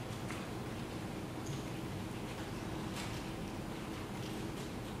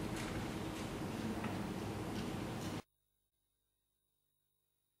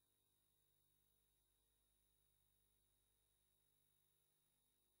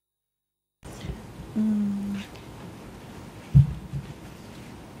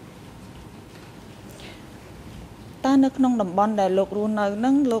តើនៅក្នុងតំបន់ដែលលោករស់នៅនឹ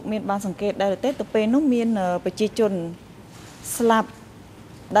ងលោកមានបានសង្កេតដែរឬទេទៅពេលនោះមានប្រជាជនស្លាប់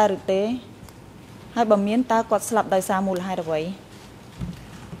ដែរឬទេហើយបើមានតើគាត់ស្លាប់ដោយសារមូលហេតុអ្វី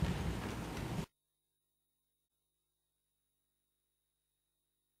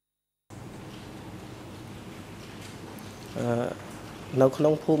នៅក្នុ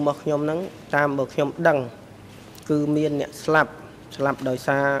ងភូមិរបស់ខ្ញុំហ្នឹងតាមបើខ្ញុំដឹងគឺមានអ្នកស្លាប់ដោយ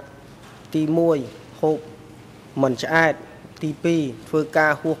សារទី1ហូបមិនឆ្អែតទី2ធ្វើកា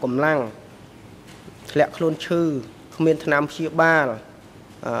រហួសកម្លាំងធ្លាក់ខ្លួនឈឺគ្មានថ្នាំព្យាបាល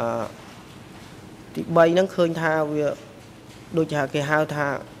ទី3ហ្នឹងឃើញថាវាដូចថាគេហៅថា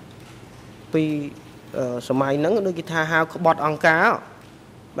ពីសម័យហ្នឹងដូចគេថាហៅក្បត់អង្គការ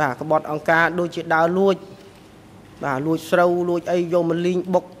បាទក្បត់អង្គការដូចជាដើរលួចបាទលួចស្រូវលួចអីយកមកលីង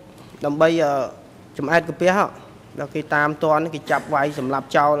បុកដើម្បីចំអែតកាពះដល់គេតាមតន់គេចាប់វាយសម្លាប់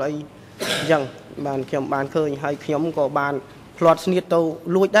ចោលអីអញ្ចឹងបានខ្ញុំបានឃើញហើយខ្ញុំក៏បានផ្្លាត់ស្នៀតទៅ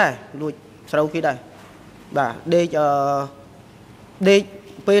លួចដែរលួចស្រូវគេដែរបាទដេក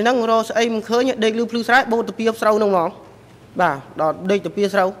ពេលហ្នឹងរកស្អីមិនឃើញដេកលឺភ្លឺស្រែបូតទៅពីស្រូវហ្នឹងហ្មងបាទដល់ដេកទៅពី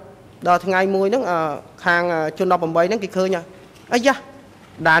ស្រូវដល់ថ្ងៃមួយហ្នឹងខាងជន18ហ្នឹងគេឃើញអាយ៉ា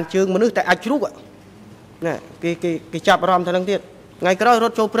ដានជើងមនុស្សតែអាចជ្រូកណាគេចាប់អារម្មណ៍ទៅហ្នឹងទៀតថ្ងៃក្រោយរ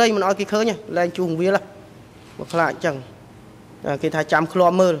ត់ចូលព្រៃមិនឲ្យគេឃើញលែងជួងវាលមកខ្លាចអញ្ចឹងគេថាចាំឃ្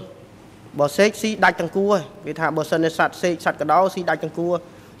លាំមើលបើសេកស៊ីដាច់ទាំងគួរគេថាបើសិនជាសត្វសេកសត្វកដោស៊ីដាច់ទាំងគួរ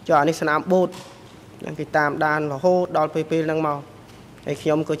ចុះអានេះស្នាមបូតគេតាមដានរហូតដល់ពេលហ្នឹងមកហើយខ្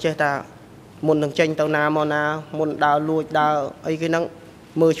ញុំក៏ចេះថាមុននឹងចេញទៅណាមកណាមុនដើរលួចដើរអីគេហ្នឹង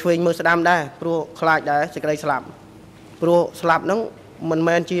មើលឆ្វេងមើលស្ដាំដែរព្រោះខ្លាចដែរសេចក្តីស្លាប់ព្រោះស្លាប់ហ្នឹងមិន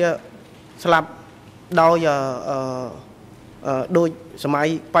មែនជាស្លាប់ដោយដូចសម័យ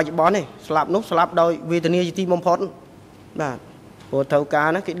បច្ចុប្បន្នទេស្លាប់នោះស្លាប់ដោយវេទនាជាទីបំផុតបាទព្រោះត្រូវការ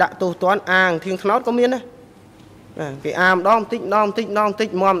ណាគេដាក់ទោសទណ្ឌអាងធៀងថ្នោតក៏មានដែរគេអាម្ដងបន្តិច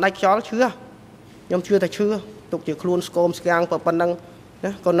មកមិនដាច់ខ្យល់ឈឺខ្ញុំជឿថាឈឺទុកជាខ្លួនស្គមស្គាំងប៉ុណ្ណឹង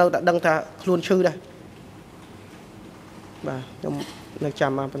ណាក៏នៅតែដឹងថាខ្លួនឈឺដែរបាទខ្ញុំនៅ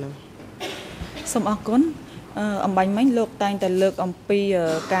ចាំមកប៉ុណ្ណឹងសូមអរគុណអំបញ្ញមិញលោកតែងតែលើកអំពី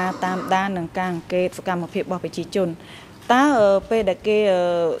ការតាមដាននិងការអង្កេតសកម្មភាពរបស់ប្រជាជនតើពេលដែលគេ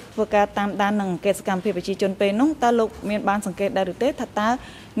ធ្វើការតាមដាននិងអង្កេតសកម្មភាពប្រជាជនពេលនោះតើលោកមានបានសង្កេតដែរឬទេថាតើ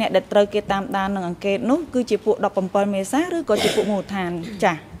អ្នកដែលត្រូវគេតាមដាននិងអង្កេតនោះគឺជាពួក17មេសាឬក៏ជាពួកមូលដ្ឋាន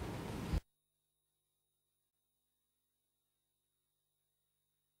ចាស់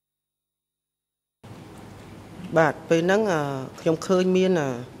បាទពេលហ្នឹងខ្ញុំឃើញមាន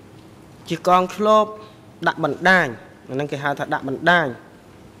ជាកងឆ្លប់ដាក់បណ្ដាញហ្នឹងគេហៅថាដាក់បណ្ដាញ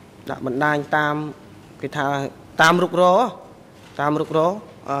តាមគេថាតាមរុករ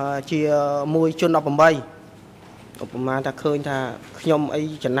ជាមួយជន18ឧបមាថាឃើញថាខ្ញុំអី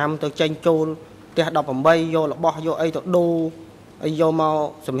ចំណាំទៅចេញចូលផ្ទះ18យករបស់យកអីទៅដូរអីយកមក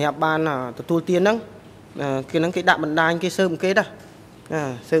សម្រាប់បានទទួលទានហ្នឹងគេហ្នឹងគេដាក់បណ្ដាញគេស៊ើបអង្កេត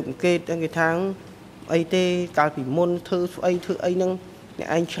ស៊ើបអង្កេតគេថាអីទេកាលពីមុនធ្វើអីហ្នឹងអ្នក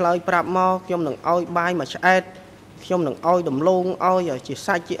ឯងឆ្លើយប្រាប់មកខ្ញុំនឹងឲ្យបាយមួយឆ្អែតខ្ញុំនឹងឲ្យដំឡូងឲ្យជា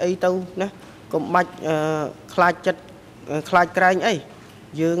សាច់ជាអីទៅណាកុំបាច់ខ្លាចចិត្តខ្លាចក្រែងអី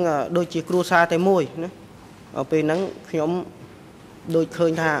យើងដូចជាគ្រួសារតែមួយណាពេលហ្នឹងខ្ញុំដូចឃើ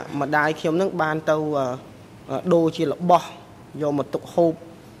ញថាម្ដាយខ្ញុំហ្នឹងបានទៅដូរជារបស់យកមកទុកហូប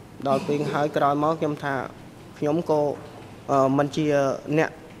ដល់ពេលហើយក្រោយមកខ្ញុំថាខ្ញុំក៏មិនជាអ្នក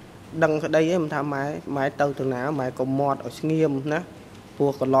ដឹងក្តីឯងមិនថាម៉ែទៅណាម៉ែក៏មាត់ឲ្យស្ងៀមណាព្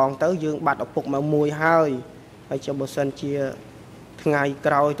រោះកន្លងទៅយើងបាត់ឪពុកមកមួយហើយចុះបើសិនជា ថ្ងៃ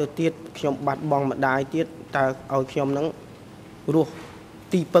ក្រោយទៅទៀតខ្ញុំបាត់បង់ម្ដាយទៀតតើឲ្យខ្ញុំនឹងរស់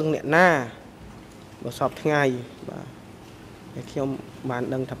ទីពឹងអ្នកណាបើសពថ្ងៃបាទតែខ្ញុំបាន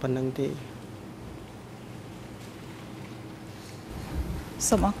ដឹងថាប៉ុណ្្នឹងទេ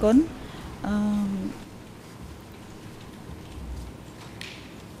សូមអរគុណ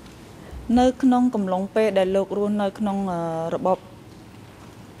នៅក្នុងកំឡុងពេលដែលលោករស់នៅក្នុងរបប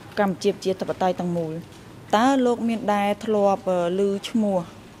កម្ពុជាប្រជាធិបតេយ្យទាំងមូលតើលោកមានដែលធ្លាប់ឮឈ្មោះ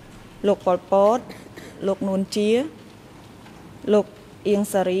លោកប៉ុលពតលោកនួនជាលោកអៀង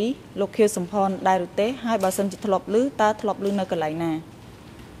សារីលោកខៀវសំផនដែរឬទេហើយបើសិនជាធ្លាប់ឮតើធ្លាប់ឮនៅកន្លែងណា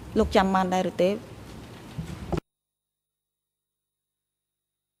លោកចាំបានដែរឬទេ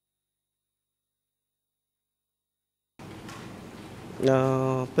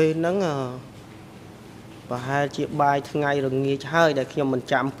ពេលហ្នឹងប្រហែលជាបាយថ្ងៃរងាចហើយដែលខ្ញុំមិន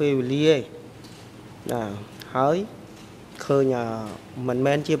ចាំពេលវេលាណាហើយឃើញមិន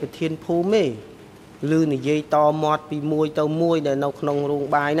មែនជាប្រធានភូមិទេឮនិយាយតមាត់ពីមួយទៅមួយដែលនៅក្នុងរោង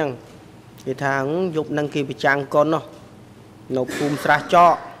បាយហ្នឹងគេថាយប់ហ្នឹងគេប្រចាំងកុននោះនៅភូមិស្រះច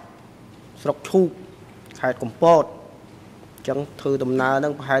កស្រុកឈូកខេត្តកំពតអញ្ចឹងធ្វើដំណើរហ្នឹ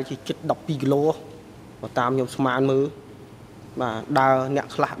ងប្រហែលជាជិត12គីឡូបើតាមខ្ញុំស្មានមើលបាទដើរអ្នក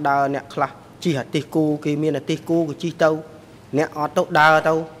ខ្លះដើរអ្នកខ្លះជិះអាទិសគូគេមានអាទិសគូក៏ជិះទៅអ្នកអត់ទៅដើរ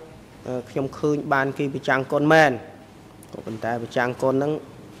ទៅខ្ញុំឃើញបានគេប្រចាំងកុនមែនក៏ប៉ុន្តែប្រចាំងកុនហ្នឹង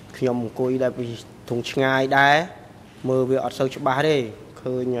ខ្ញុំអង្គុយដែរពីធុងឆ្ងាយដែរមើលវាអត់សូវច្បាស់ទេ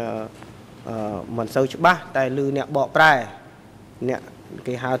ឃើញមិនសូវច្បាស់តែឮអ្នកបកប្រែអ្នក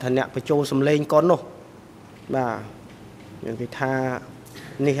គេហៅថាអ្នកបញ្ចូលសំឡេងកុននោះបាទគេថា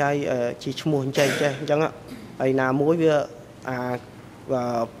នេះហើយជាឈ្មោះអញ្ចឹងចេះអញ្ចឹងហើយណាមួយវា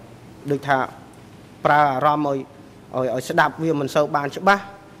ដូចថាប្រើអារម្មណ៍ឲ្យស្ដាប់វាមិនសូវបានច្បាស់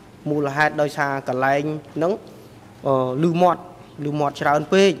មូលហេតុដោយសារកន្លែងហ្នឹងលឺមាត់ច្រើន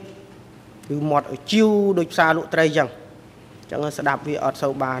ពេកលឺមាត់ឲ្យជីវដូចផ្សារលក់ត្រីអញ្ចឹងស្ដាប់វាអត់សូ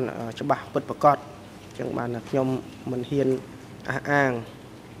វបានច្បាស់ពិតប្រាកដអញ្ចឹងបានខ្ញុំមិនហ៊ានអះអាង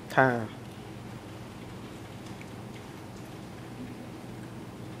ថា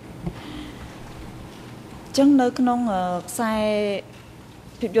ចឹងនៅក្នុងខ្សែ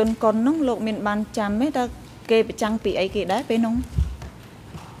ភាពយន្តកុននោះលោកមានបានចាំទេតើគេប្រចាំងពីអីគេដែរពេលនោះ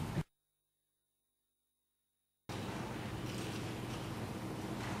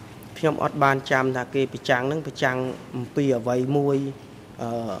ខ្ញុំអត់បានចាំថាគេប្រចាំងហ្នឹងប្រចាំងអំពីអ្វីមួយ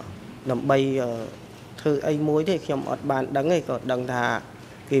ដើម្បីធ្វើអីមួយទេខ្ញុំអត់បានដឹងទេក៏ដឹងថា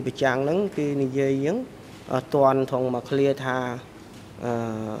គេប្រចាំងហ្នឹងគេនិយាយអញ្ចឹងអត់ទាន់ថងមកឃ្លាថា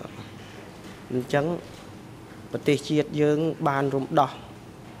អញ្ចឹងប្រទេសជាតិយើងបានរំដោះ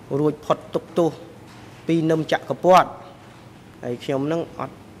រួចផុតទុក្ខទោសពីនឹមចក្រពត្តិហើយខ្ញុំនឹងអ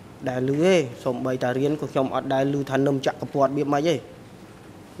ត់ដែលឮទេសូម្បីតារៀនក៏ខ្ញុំអត់ដែលឮថានឹមចក្រពត្តិវាមិនទេ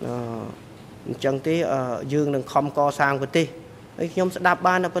អញ្ចឹងទេយើងនឹងខំកសាងប្រទេសហើយខ្ញុំស្ដាប់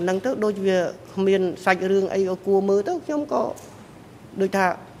បានតែប៉ុណ្្នឹងទៅដូចវាគ្មានសាច់រឿងអីឲ្យគួរមើលទៅខ្ញុំក៏ដូចថា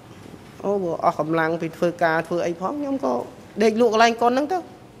អូអស់កម្លាំងពីធ្វើការធ្វើអីផងខ្ញុំក៏ដេកលក់កន្លែងកុនហ្នឹងទៅ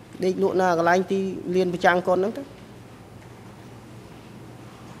ដេកលក់នៅកន្លែងទីលានប្រចាំងកុនហ្នឹងទៅ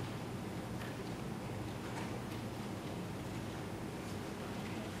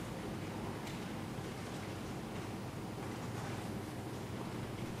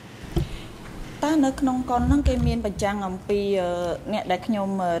តើនៅក្នុងកុនហ្នឹងគេមានបញ្ចាំងអំពីអ្នកដែលខ្ញុំ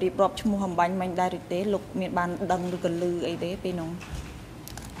រៀបរាប់ឈ្មោះអំបញ្ញមិញដែរឬទេលោកមានបានដឹងឬក៏ឮអីទេពេលនោះ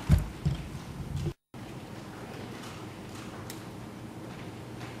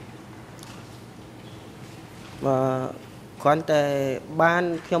គ្រាន់តែបាន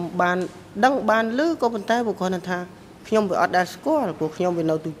ខ្ញុំបានដឹងបានឮក៏ប៉ុន្តែ僕គ្រាន់តែថាខ្ញុំវាអត់ដែលស្គាល់ព្រោះខ្ញុំវា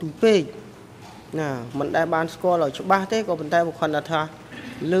នៅទូពេកណាមិនដែលបានស្គាល់ឲ្យច្បាស់ទេក៏ប៉ុន្តែ僕គ្រាន់តែថា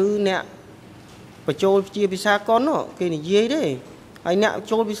ឮអ្នកបញ្ចូលជាភាសាកុនគេនិយាយទេហើយអ្នក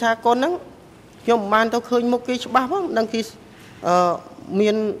ចូលភាសាកុនហ្នឹងខ្ញុំមិនបានទៅឃើញមុខគេច្បាស់ផងមិនដឹងគេមា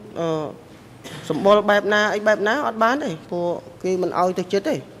នសម្បល់បែបណាអីបែបណាអត់បានទេព្រោះគេមិនអោយទៅចិត្ត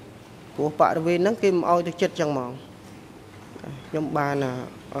ទេព្រោះបរិវេណហ្នឹងគេមិនអោយទៅចិត្តចឹងហ្មងខ្ញុំបាន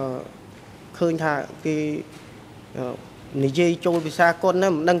ឃើញថាគេនិយាយចូលភាសាកុនហ្នឹ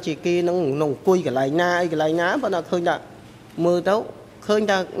ងមិនដឹងជាគេនឹងអង្គុយកន្លែងណាអីកន្លែងណាប៉ុន្តែឃើញថាមើលទៅឃើញ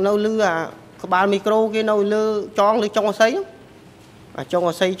ថានៅលើអាក្បាលមីក្រូគេនៅលើចងលើចុងអស័យអាចុង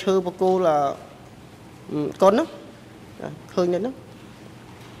អស័យឈើបកគោលកុនហ្នឹងឃើញហ្នឹង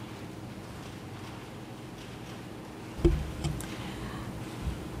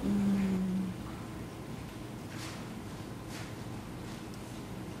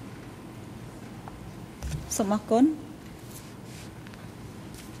សូមអរគុណ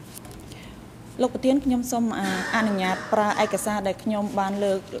លោកប្រធានខ្ញុំសូមអនុញ្ញាតប្រើឯកសារដែលខ្ញុំបាន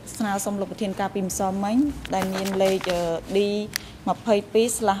លើកស្នើសុំលោកប្រធានការពីម្សិលមិញដែលមានលេខ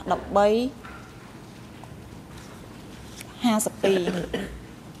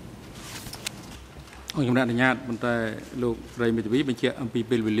D22/1352អង្គជំនះអនុញ្ញាតប៉ុន្តែលោកស្រីមេធាវីបញ្ជាក់អំពី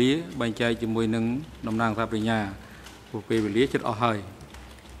ពេលវេលាបែងចែកជាមួយនឹងតំណាងសាប្រញ្ញាព្រោះពេលវេលាជិតអស់ហើយ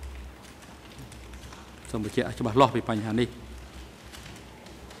សូមបញ្ជាក់ច្បាស់លាស់ពីបញ្ហានេះ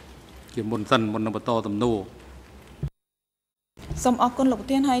ជាមុនសិនមុននឹងបន្តសំណួរសូមអរគុណលោកប្រ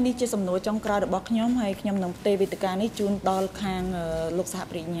ធានហើយនេះជាសំណួរចុងក្រោយរបស់ខ្ញុំហើយខ្ញុំនឹងផ្ទេរវេទិកានេះជូនដល់ខាងលោកសហ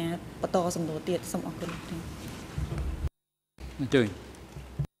ប្រញ្ញាបន្តសំណួរទៀតសូមអរគុណលោកប្រធានអញ្ជើញ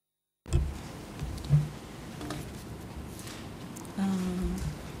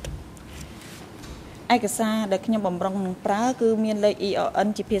ឯកសារដែលខ្ញុំបំរុងនឹងប្រើគឺមានលេខ EON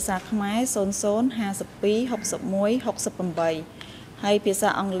ជាភាសាខ្មែរ00526168ហើយភាសា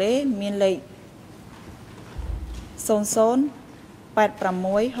អង់គ្លេសមានលេខ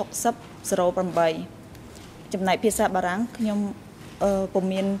00866008ចំណែកភាសាបារាំងខ្ញុំពុំ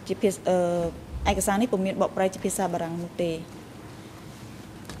មានជាភាសាឯកសារនេះពុំមានបកប្រែជាភាសាបារាំងនោះទេ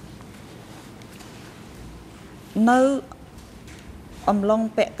នៅអំឡុង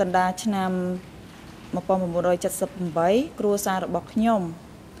ពាក់កណ្ដាលឆ្នាំ1978គ្រួសាររបស់ខ្ញុំ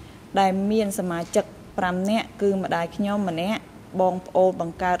ដែលមានសមាជិក5នាក់គឺម្ដាយខ្ញុំម្នាក់បងប្អូនប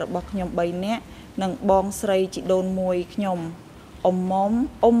ង្កើតរបស់ខ្ញុំ3នាក់និងបងស្រីជីដូនមួយខ្ញុំអ៊ំមុំ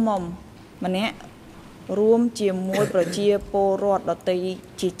ម្នាក់រួមជាមួយប្រជាពលរដ្ឋដទៃ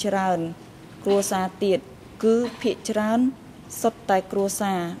ជាច្រើនគ្រួសារទៀតគឺភាគច្រើនសុទ្ធតែគ្រួ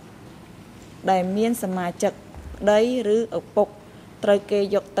សារដែលមានសមាជិកប្តីឬឪពុកត្រូវគេ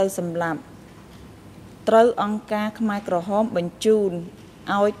យកទៅសម្លាប់ត្រូវអង្គការខ្មែរក្រហមបញ្ជូន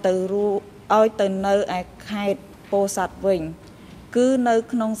ឲ្យទៅនៅឯខេត្តពោធិ៍សាត់វិញគឺនៅ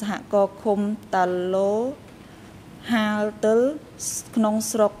ក្នុងសហគមន៍ឃុំតាឡូហាលទិលក្នុង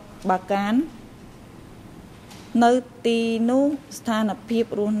ស្រុកបាកាននៅទីនោះស្ថានភាព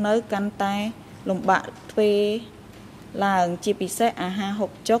រស់នៅកាន់តែលំបាកទ្វេឡើងជាពិសេសអាហារហូ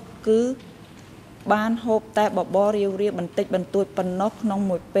បចុកគឺបានហូបតែបបររាវបន្តិចបន្តួចប៉ុណ្ណោះក្នុង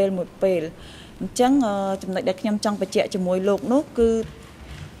មួយពេលអញ្ចឹងចំណុចដែលខ្ញុំចង់បញ្ជាក់ជាមួយលោកនោះគឺ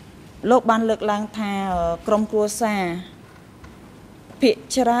លោកបានលើកឡើងថាក្រុមគ្រួសារភាគ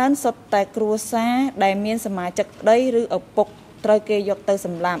ច្រើនសុទ្ធតែគ្រួសារដែលមានសមាជិកប្តីឬឪពុកត្រូវគេយកទៅស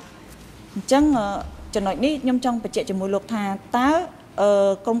ម្លាប់អញ្ចឹងចំណុចនេះខ្ញុំចង់បញ្ជាក់ជាមួយលោកថាតើ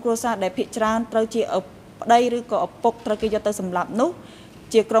ក្រុមគ្រួសារដែលភាគច្រើនត្រូវជាប្តីឬក៏ឪពុកត្រូវគេយកទៅសម្លាប់នោះ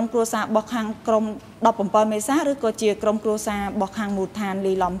ជាក្រុមគ្រួសាររបស់ខាងក្រុម17មេសាឬក៏ជាក្រុមគ្រួសាររបស់ខាងមូលដ្ឋាន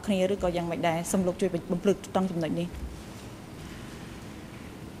លីឡំគ្នាឬក៏យ៉ាងម៉េចដែរសូមលោកជួយបំភ្លឺត្រង់ចំណុចនេះ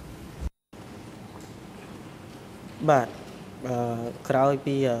បាទក្រោយ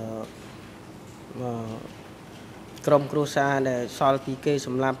ពីក្រុមគ្រួសារដែលសល់ពីគេស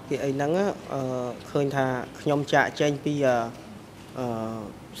ម្លាប់ពីអីហ្នឹងឃើញថាខ្ញុំចាក់ចែងពី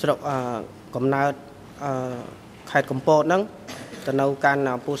ស្រុកកំណើតខេត្តកំពតហ្នឹងទៅនៅកាន់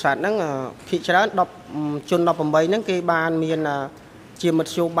ពូសាត់ហ្នឹងភាគច្រើនជន18ហ្នឹងគេបានមានជាម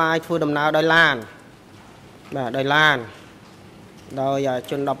ធ្យោបាយធ្វើដំណើរដោយឡានបាទដោយឡានដោយ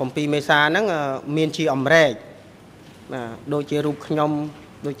ជន17មេសាហ្នឹងមានជាអមរែកបាទដូចជារូបខ្ញុំ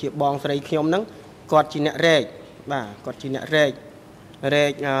ដូចជាបងស្រីខ្ញុំហ្នឹងគាត់ជាអ្នករែកបាទគាត់ជាអ្នករែក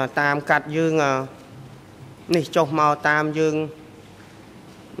តាមកាត់យើងនេះចុះមកតាមយើង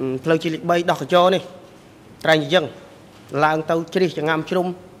ផ្លូវជាតិលេខ3ដោះកញ្ចោនេះត្រែងយើងឡើងទៅជ្រះចងាំជ្រុំ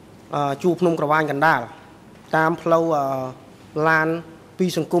ជួរភ្នំក្រវាញកណ្ដាលតាមផ្លូវឡានពី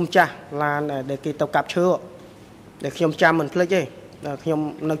សង្គមចាស់ឡានដែលគេទៅកាប់ឈើដែលខ្ញុំចាំមិនភ្លេចទេខ្ញុំ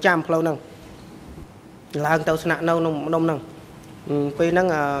នៅចាំផ្លូវហ្នឹងឡើងទៅស្នាក់នៅក្នុងម្ដុំហ្នឹងពេលហ្នឹង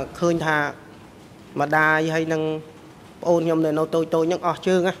ឃើញថាម្ដាយហើយនឹងប្អូនខ្ញុំនៅតូចហ្នឹងអស់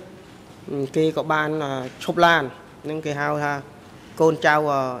ជើងគេក៏បានឈប់ឡានហ្នឹងគេហៅថាកូនចៅ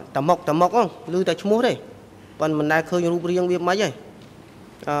តមុកហ្នឹងឮតែឈ្មោះទេប៉ុន្តែមិនដែលឃើញរូបរាងវាមិនទេ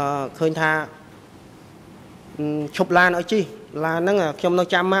ឃើញថាឈប់ឡានឲ្យជិះឡានហ្នឹងខ្ញុំនៅ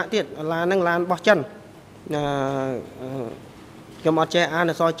ចាំម៉ាក់ទៀតឡានហ្នឹងឡានរបស់ចិនខ្ញុំអត់ចេះអាន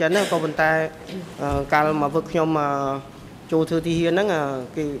អក្សរចិនទេក៏ប៉ុន្តែកាលមកវឹកខ្ញុំចូលធ្វើទីហ៊ានហ្នឹង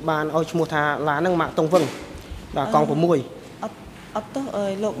គេបានឲ្យឈ្មោះថាឡានហ្នឹងម៉ាក់តុងវឹងបាទកង់6អត់ទោះ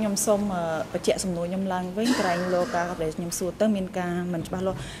លោកខ្ញុំសូមបញ្ជាក់សំណួរខ្ញុំឡើងវិញក្រែងលោកការដែលខ្ញុំសួរទៅមានការមិនច្បាស់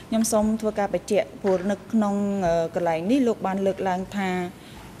លាស់ខ្ញុំសូមធ្វើការបញ្ជាក់ព្រោះនៅក្នុងកន្លែងនេះលោកបានលើកឡើងថា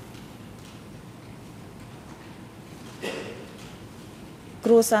គ្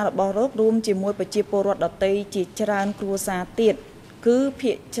រួសាររបស់លោករួមជាមួយប្រជាពលរដ្ឋដទៃជាច្រើនគ្រួសារទៀតគឺ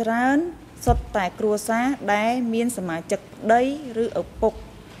ភាគច្រើនសុទ្ធតែគ្រួសារដែលមានសមាជិកប្តីឬឪពុក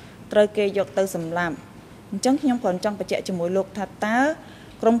ត្រូវគេយកទៅសម្លាប់អញ្ចឹងខ្ញុំគ្រាន់ចង់បញ្ជាក់ជាមួយលោកថាតើ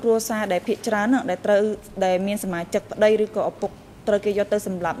ក្រុមគ្រួសារដែលភាគច្រើនដែលត្រូវដែលមានសមាជិកប្តីឬក៏ឪពុកត្រូវគេយកទៅស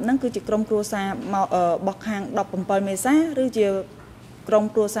ម្លាប់ហ្នឹងគឺជាក្រុមគ្រួសារមករបស់ខាង17មេសាឬជាក្រុម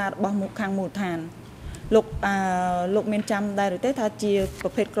គ្រួសាររបស់ខាងមូលដ្ឋានលោកមានចាំដែរឬទេថាជាប្រ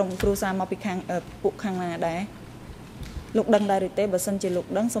ភេទក្រុមគ្រួសារមកពីខាងពួកខាងណាដែរលោកដឹងដែរឬទេបើសិនជាលោក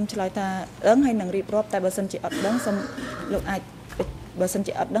ដឹងសូមឆ្លើយថាដឹងហើយនឹងរៀបរាប់តែបើសិនជាអត់ដឹងសូមលោកអាចបើសិន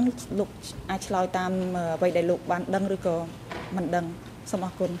ជាអត់ដឹងលោកអាចឆ្លើយតាមអ្វីដែលលោកបានដឹងឬក៏មិនដឹងសូមអ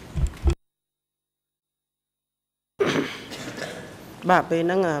រគុណបាទពេលហ្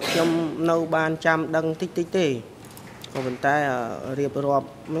នឹងខ្ញុំនៅបានចាំដឹងតិចតិចទេក៏ប៉ុន្តែរៀបរាប់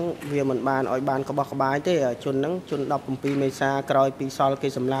ហ្នឹងវាមិនបានឲ្យបានក្បោះក្បាយទេជនហ្នឹងជន17មេសាក្រោយពីសល់គេ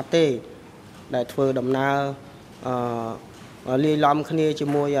សម្លាប់ទេដែលធ្វើដំណើរលាយឡំគ្នាជា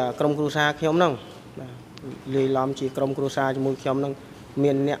មួយក្រុមគ្រួសារខ្ញុំហ្នឹងលាយឡំជាក្រុមគ្រួសារជាមួយខ្ញុំហ្នឹង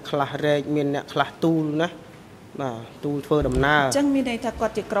មានអ្នកខ្លះរែកមានអ្នកខ្លះទូលណាបាទទូលធ្វើដំណើរអញ្ចឹងមានន័យថាគា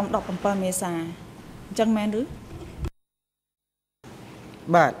ត់ជាក្រុម17មេសាអញ្ចឹងមែនឬ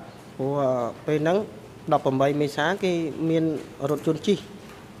បាទព្រោះពេលហ្នឹង18មេសាគេមានរថយន្តជិះ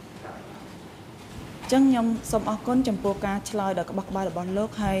អញ្ចឹងខ្ញុំសូមអរគុណចំពោះការឆ្លើយដល់ក្បោះក្បាយរបស់លោក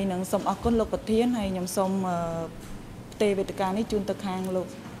ហើយនឹងសូមអរគុណលោកប្រធានហើយខ្ញុំសូមផ្ទេរវេទិកានេះជូនទៅខាងលោក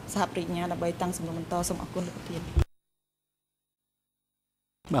សហប្រញ្ញាដើម្បីតាំងសំណួរបន្តសូមអរគុណលោកប្រធាន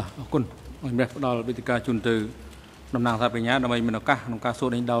បាទអរគុណខ្ញុំបានផ្ដល់វេទិកាជូនទៅតំណាងសហប្រញ្ញាដើម្បីមានឱកាសក្នុងការសួរ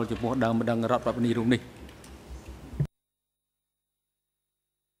ដេញដោលចំពោះដើមម្ដងរដ្ឋប្រពៃណីរូបនេះ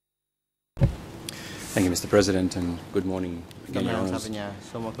Thank you, Mr. President, and good morning again, Your Honours.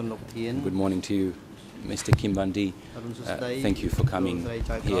 Good morning to you, Mr. Kim Vanndy. Thank you for coming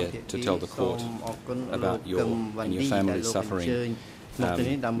here to tell the court about your and your family's suffering.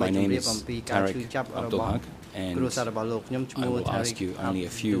 My name is Tarek Abdul Haq, and I will ask you only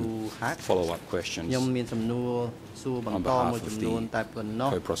a few follow-up questions on behalf of the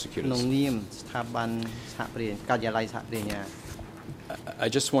co-prosecutors. I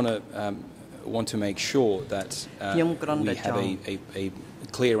just want to make sure that we have a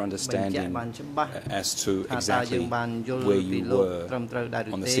clear understanding as to exactly where you were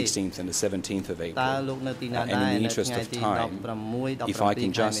on the 16th and the 17th of April. And in the interest of time, if I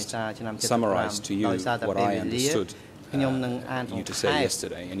can just summarize to you what I understood you to say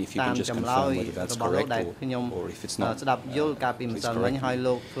yesterday, and if you can just confirm whether that's correct or if it's not, please correct me.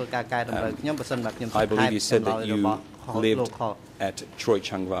 I believe you said that you lived at Choi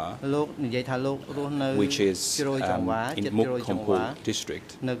Changwa, which is in Muk Kompul district.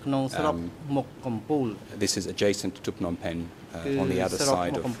 This is adjacent to Phnom Penh, on the other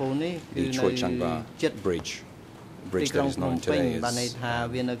side of the Choi Changwa bridge that is known today as the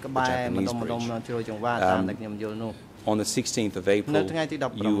Japanese bridge. On the 16th of April,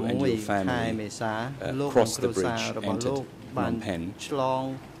 you and your family crossed the bridge, entered Phnom Penh,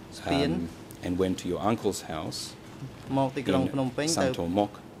 and went to your uncle's house in Santo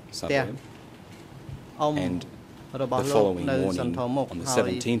Mok suburb. And the following morning, on the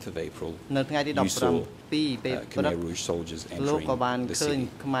 17th of April, you saw Khmer Rouge soldiers entering the city.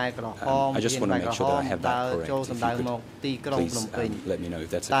 I just want to make sure that I have that correct. If you could please let me know if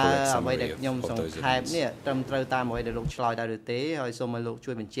that's a correct summary of those events. ត្រឹមត្រូវតាមអ្វីដែលលោកឆ្លើយដែរឬទេហើយសូមឲ្យលោក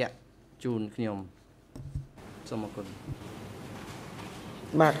ជួយបញ្ជាក់ជូនខ្ញុំសូមអរគុណ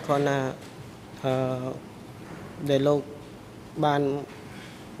បាទគ្រាន់តែដែលលោកបាន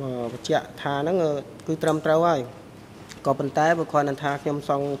បញ្ជាក់ថាហ្នឹងគឺត្រឹមត្រូវហើយក៏ប៉ុន្តែបើគ្រាន់តែថាខ្ញុំ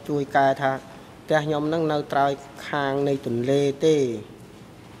សង្ឃជួយកែថាផ្ទះខ្ញុំហ្នឹងនៅត្រើយខាងនៃទន្លេទេ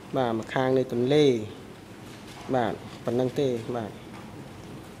បាទមកខាងនៃទន្លេបាទប៉ុណ្្នឹងទេបាទ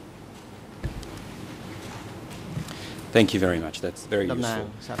Thank you very much. That's very useful.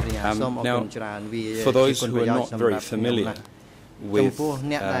 Now, for those who are not very familiar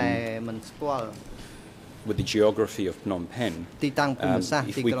with the geography of Phnom Penh,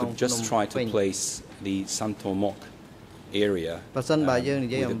 if we could just try to place the Santo Mok area with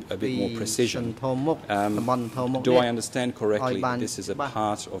a bit more precision. Do I understand correctly this is a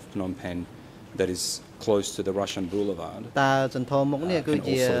part of Phnom Penh that is close to the Russian Boulevard and also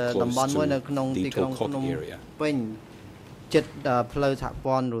close to the Tokok area? ចិត្តផ្លូវសហ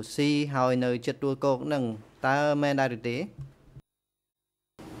ព័ន្ធរុស្ស៊ីហើយនៅចិត្តទួលគោកនឹងតើមែនដែរឬទេ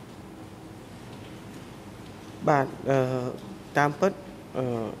បាទតាមពិត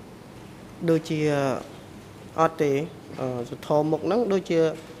ដូចជាអត់ទេសធមមុខហ្នឹងដូចជា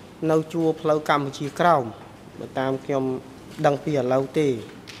នៅជួរផ្លូវកម្ពុជាក្រោមបើតាមខ្ញុំដឹងពីឥឡូវទេ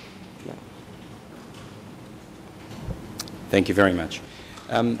Thank you very much.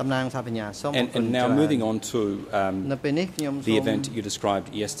 And now moving on to the event you described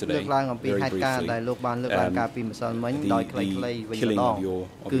yesterday, very briefly, the killing of your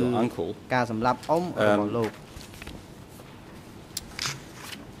uncle.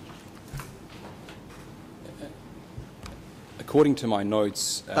 According to my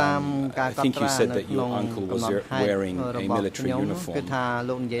notes, I think you said that your uncle was wearing a military uniform at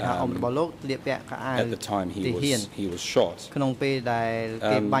the time he was shot.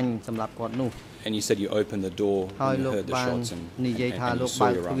 And you said you opened the door and you heard the shots and you saw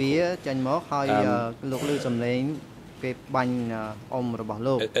your uncle.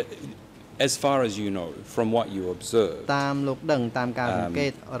 As far as you know, from what you observed,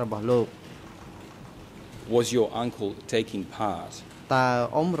 was your uncle taking part at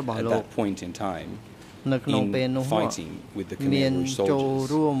that point in time in fighting with the Khmer Rouge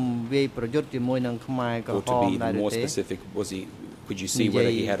soldiers? Or to be even more specific, could you see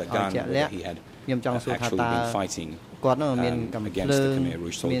whether he had a gun, whether he had actually been fighting against the Khmer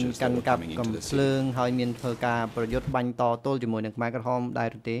Rouge soldiers that were coming into the city?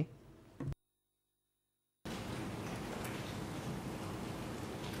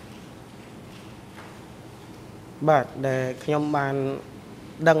 បាទដែលខ្ញុំបាន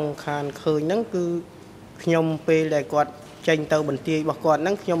ដឹងខានឃើញហ្នឹងគឺខ្ញុំពេលដែលគាត់ចេញទៅបន្ទាយរបស់គាត់ហ្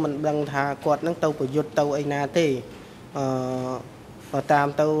នឹងខ្ញុំមិនដឹងថាគាត់ហ្នឹងទៅប្រយុទ្ធទៅឯណាទេតាម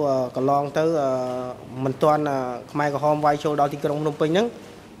ទៅកន្លងទៅមិនទាន់ខ្មែរក្រហមវាយចូលដល់ទីក្រុងភ្នំពេញហ្នឹង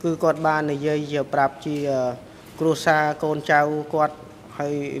គឺគាត់បាននិយាយប្រាប់ជាគ្រួសារកូនចៅគាត់ហើ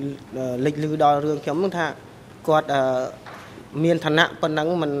យលេចលឺដល់រឿងខ្ញុំហ្នឹងថាគាត់មានឋានៈប៉ុណ្ណឹង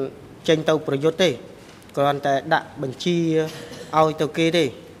មិនចេញទៅប្រយុទ្ធទេ គ្រាន់តែដាក់បញ្ជាឲ្យទៅគេទេ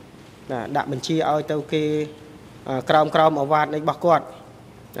ដាក់បញ្ជាឲ្យទៅគេក្រោមអាវ៉ាតនៃរបស់គាត់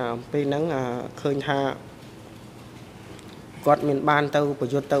ពេលហ្នឹងឃើញថាគាត់មានបានទៅប្រ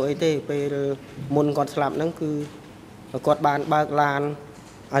យុទ្ធទៅអីទេពេលមុនគាត់ស្លាប់ហ្នឹងគឺគាត់បានបើកឡាន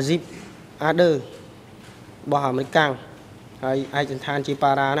អាស៊ីបអាដឺរបស់អាមេរិកហើយឯកសណ្ឋានជា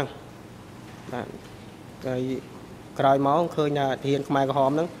ប៉ារ៉ាហ្នឹងបាទហើយក្រោយមកឃើញថាធានខ្មែរក្រហ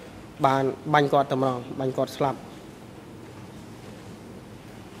មហ្នឹង បានបាញ់គាត់តម្រង់បាញ់គាត់ស្លាប់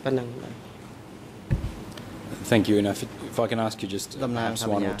ប៉ុណ្ណឹង Thank you. And if I can ask you just perhaps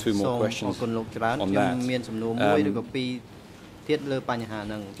one or two more questions on that.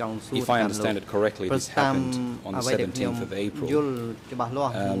 If I understand it correctly, this happened on the 17th of April.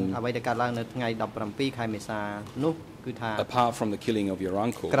 Apart from the killing of your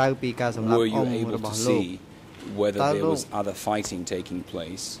uncle, were you able to see whether there was other fighting taking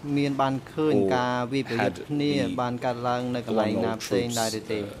place or had the Lone troops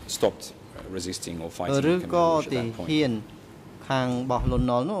stopped resisting or fighting the Khmer Rouge at that point? ខាងបោះលន់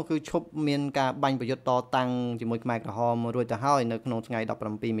ណុលនោះគឺឈប់មានការបាញ់ប្រយុទ្ធតតាំងជាមួយខ្មែរក្រហមរួចទៅហើយនៅក្នុងថ្ងៃ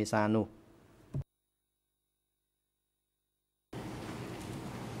17មេសានោះ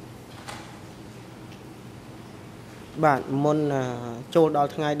បាទមុនចូលដល់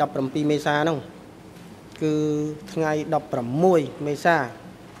ថ្ងៃ17មេសានោះ គឺថ្ងៃ16មេសា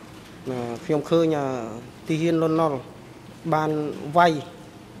ខ្ញុំឃើញទីហ៊ានលន់ណុលបានវាយ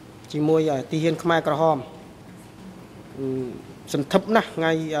ជាមួយទីហ៊ានខ្មែរក្រហមសន្ធឹបណាស់ថ្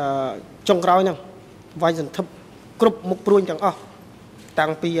ងៃចុងក្រោយហ្នឹងវាយសន្ធឹបគ្រប់មុខព្រួញទាំងអស់តាំ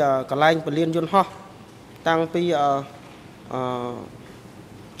ងពីកន្លែងពលានយន្តហោះតាំងពី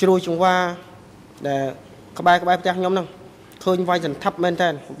ជ្រួយចង្វាដែលក្បែរផ្ទះខ្ញុំហ្នឹងឃើញវាយសន្ធឹបមែនតើ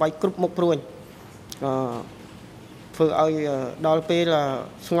វាយគ្រប់មុខព្រួញ ធ្វើឲ្យដល់ពេល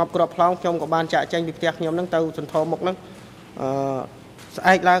ស្ងប់ក្របផ្លោងខ្ញុំក៏បានចាក់ចែងពីផ្ទះខ្ញុំហ្នឹងទៅសន្ធរមុខហ្នឹងស្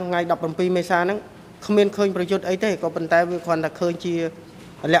អែកឡើងថ្ងៃ17មេសាហ្នឹងគ្មានឃើញប្រយុទ្ធអីទេក៏ប៉ុន្តែវាគ្រាន់តែឃើញជា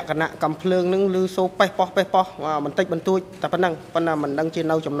លក្ខណៈកំភ្លើងហ្នឹងឬសូប៉េះប៉ោះបន្តិចបន្តួចតែប៉ុណ្ណឹងប៉ុន្តែមិនដឹងជា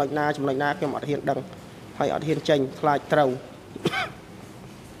នៅចំណុចណាខ្ញុំអត់ហ៊ានដឹងហើយអត់ហ៊ានចេញខ្លាចត្រូវ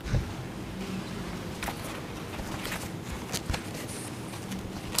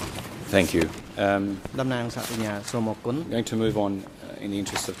Thank you. តំណាងសហវិញ្ញាសូមអរគុណ Going to move on in the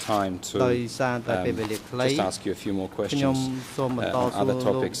interest of time to just ask you a few more questions on other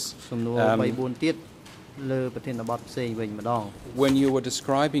topics. When you were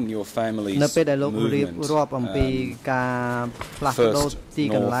describing your family's movement first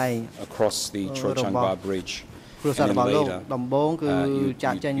north across the Chrochangba Bridge and then later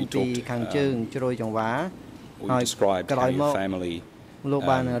you described how your family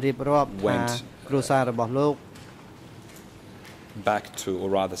went back to, or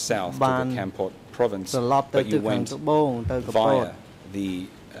rather south, to the Kampot province, but you went via the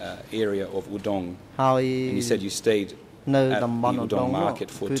area of Udong, and you said you stayed នៅ at តំបន់ the ឧដុង្គ udon នោះ market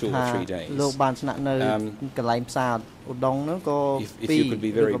for គឺ 2 or ថា 3 days. លោកបានស្នាក់នៅកន្លែងផ្សារឧដុង្គនោះក៏ If you could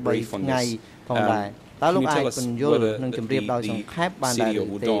be very brief on ថ្ងៃ this, ផងដែរតើលោកអាចពន្យល់និងជម្រាបដោយសង្ខេបបានដែរ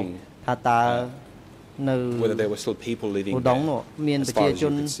ឬទេថាតើនៅ whether there were still people living ឧដុង្គនោះមាន there ប្រជា as far as ជ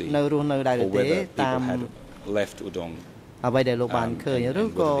ន you could see, នៅរស់នៅដែរឬ or ទេ whether តាម people had left udon អ្វីដែលលោកបានឃើញឬ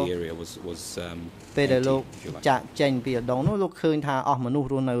and ក៏ whether the area was ពេលដែលលោក empty, if you like. ចាក់ចេញពីឧដុង្គនោះលោកឃើញថាអស់មនុស្ស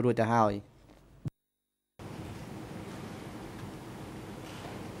រស់នៅរួចទៅហើយ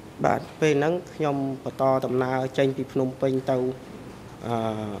បាទពេលហ្នឹងខ្ញុំបន្តដំណើរចេញពីភ្នំពេញទៅ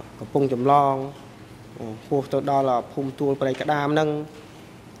កំពង់ចម្លងហួសទៅដល់ភូមិទួលព្រៃក្តាមហ្នឹង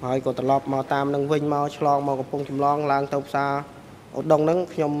ហើយក៏ត្រឡប់មកតាមនឹងវិញមកឆ្លងមកកំពង់ចម្លងឡើងទៅផ្សារឧដុង្គហ្នឹង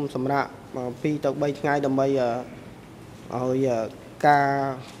ខ្ញុំសម្រាប់2ទៅ3ថ្ងៃដើម្បីឲ្យការ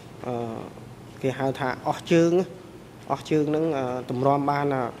គេហៅថាអស់ជើងហ្នឹងតម្រាំបាន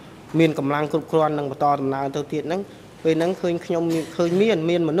មានកម្លាំងគ្រប់គ្រាន់នឹងបន្តដំណើរទៅទៀតហ្នឹងពេលហ្នឹងឃើញខ្ញុំឃើញ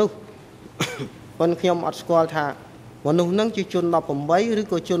មានមនុស្សប៉ុន្តែខ្ញុំអត់ស្គាល់ថាមនុស្សហ្នឹងជាជន18ឬ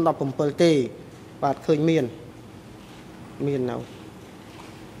ក៏ជន17ទេបាទឃើញមាននៅ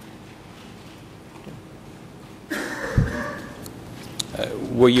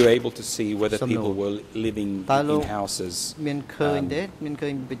Were you able to see whether people were living in houses មានឃើញទេមានឃើ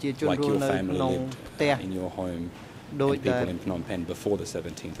ញប្រជាជនរស់នៅក្នុងផ្ទះ in your home ដោយ people in Phnom Penh before the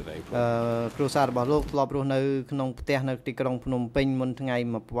 17th of April គ្រួសាររបស់លោកធ្លាប់រស់នៅក្នុងផ្ទះនៅទីក្រុងភ្នំពេញមុនថ្ងៃ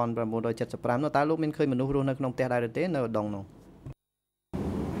1975នោះតើលោកមានឃើញមនុស្សរស់នៅក្នុងផ្ទះដែរឬទេនៅឧដុង្គនោះ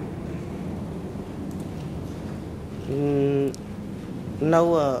នៅ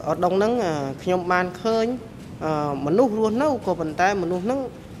ឧដុង្គហ្នឹងខ្ញុំបានឃើញមនុស្សរស់នៅក៏ប៉ុន្តែមនុស្សហ្នឹង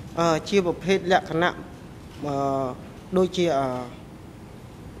ជាប្រភេទលក្ខណៈដូចជា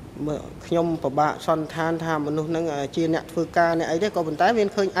ខ្ញុំពិបាកសន្និដ្ឋានថាមនុស្សហ្នឹងជាអ្នកធ្វើការអ្នកអីទេក៏ប៉ុន្តែមាន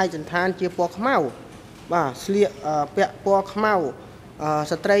ឃើញឯកសណ្ឋានជាពណ៌ខ្មៅបាទស្លៀកពាក់ពណ៌ខ្មៅ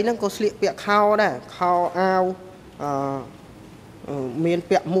ស្ត្រីហ្នឹងក៏ស្លៀកពាក់ខោដែរខោអាវមាន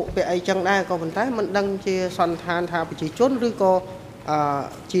ពាក់មួកពាក់អីចឹងដែរក៏ប៉ុន្តែមិនដឹងជាសន្និដ្ឋានថាប្រជាជនឬក៏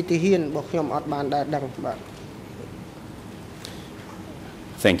ជាទាហានរបស់ខ្ញុំអត់បានដែរដឹងបាទ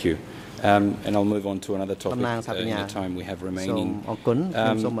Thank you. And I'll move on to another topic in the time we have remaining. អរគុណខ្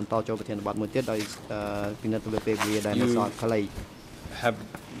ញុំសូមបន្តចូលប្រធានបទមួយទៀតដោយពិនិត្យទៅលើពេលវេលាដែលនៅសល់ខ្លី have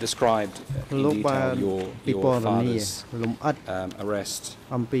described in detail your father's arrest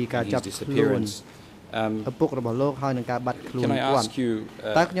អំពីការចាប់ខ្លួនឪពុករបស់លោកហើយនឹងការបាត់ខ្លួនគាត់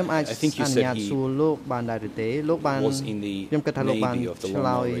តើខ្ញុំអាចអនុញ្ញាតសួរលោកបានដែរឬទេលោកបានខ្ញុំគិតថាលោកបានឆ្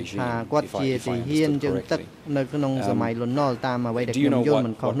លើយថាគាត់ជាទាហានជើងទឹកនៅក្នុងសម័យលន់នល់តាមអ្វីដែលខ្ញុំយល់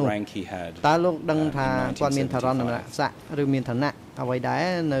មិនខុសនោះតើលោកដឹងថាគាត់មានឋានៈស័ក្តិឬមានឋានៈអ្វីដែរ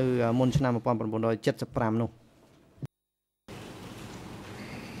នៅមុនឆ្នាំ1975នោះ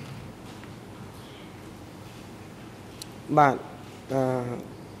បាទ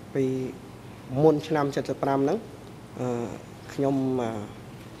ពីមុនឆ្នាំ75ហ្នឹងខ្ញុំ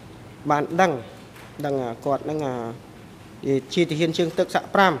បានដឹងគាត់ហ្នឹងជាទាហានជើងទឹកស័ក្តិ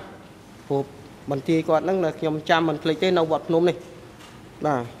5ព្រោះបន្ទាយគាត់ហ្នឹងខ្ញុំចាំមិនភ្លេចទេនៅវត្តភ្នំនេះ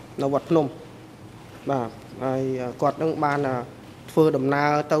បាទនៅវត្តភ្នំបាទហើយគាត់ហ្នឹងបានធ្វើដំណើរ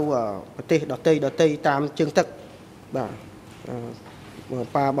ទៅប្រទេសដទៃតាមជើងទឹកបាទ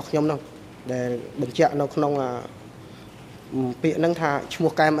ប៉ារបស់ខ្ញុំហ្នឹងដែលបញ្ជាក់នៅក្នុងពាក្យហ្នឹងថាឈ្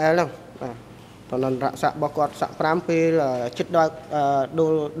មោះ KML ហ្នឹងបាទតនរស័ក្តិរបស់គាត់ស័ក្តិ5ពេលជិត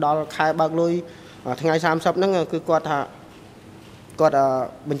ដល់ខែបើកលុយថ្ងៃ30ហ្នឹងគឺគាត់ថាគាត់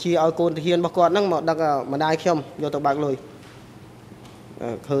បញ្ជាឲ្យកូនទាហានរបស់គាត់ហ្នឹងមកដឹកម្ដាយខ្ញុំយកទៅបើកលុយ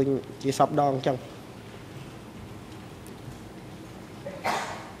ឃើញជាសពដងអញ្ចឹង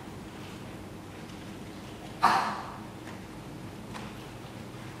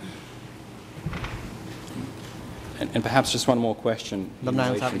And perhaps just one more question in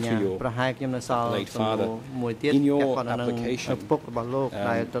relation to your late father. In your application, you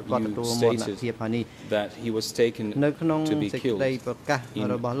stated that he was taken to be killed in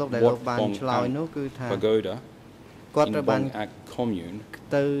Wat Bong Pagoda in Bong Ak Commune,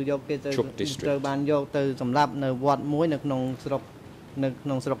 Chuk District.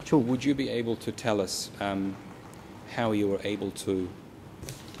 Would you be able to tell us how you were able to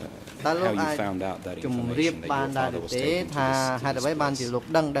how you found out that information that your father was taken to this place?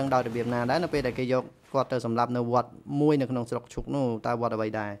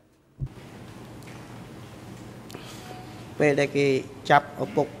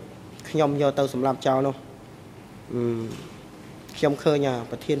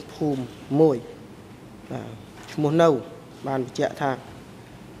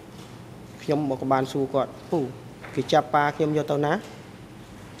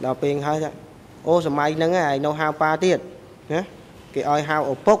 ដល់ពេលហើយ អូសម័យហ្នឹងឯងនៅហៅប៉ាទៀតណាគេឲ្យហៅ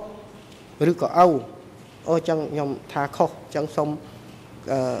ឪពុកឬក៏ឪអូចឹងខ្ញុំថាខុសចឹងសុំ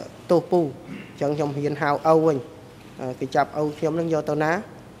ទោសពូចឹងខ្ញុំហ៊ានហៅឪវិញគេចាប់ឪខ្ញុំហ្នឹងយកទៅណា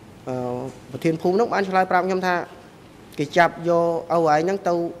ប្រធានភូមិហ្នឹងបានឆ្លើយប្រាប់ខ្ញុំថាគេចាប់យកឪឯងហ្នឹង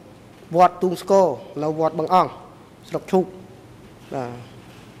ទៅវត្តទូងស្គរនៅវត្តបឹងអង្គស្រុកឈូកបាទ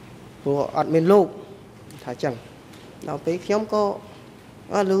ព្រោះអត់មានលោកថាចឹងដល់ពេលខ្ញុំក៏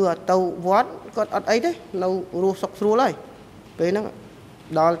លឺទៅវត្តគាត់អត់អីទេនៅរស់សុខស្រួលហើយពេលហ្នឹង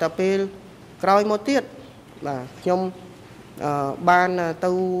ដល់តែពេលក្រោយមកទៀតបាទខ្ញុំបាន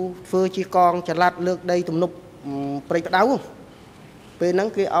ទៅធ្វើជាកងចល័តលើកដីទំនប់ព្រៃផ្ដៅពេលហ្នឹង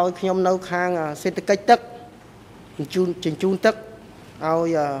គេឲ្យខ្ញុំនៅខាងសេដ្ឋកិច្ចទឹកជញ្ជូនទឹកឲ្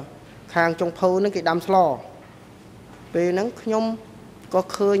យខាងចុងភៅហ្នឹងគេដាំស្លពេលហ្នឹងខ្ញុំក៏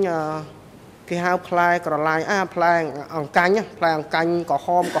ឃើញគេហៅផ្លែក្រឡាយផ្លែអង្កាញ់ក្រហ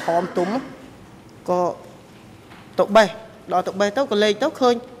មទុំក៏ទៅបេះដល់ទៅបេះទៅក៏លេខទៅឃើ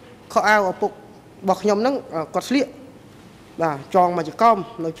ញខោអាវឪពុករបស់ខ្ញុំហ្នឹងគាត់ស្លៀកបាទចងមកចកោម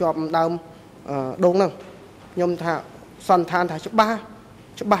នៅជាប់ដើមដងហ្នឹងខ្ញុំថាសន្និដ្ឋានថាច្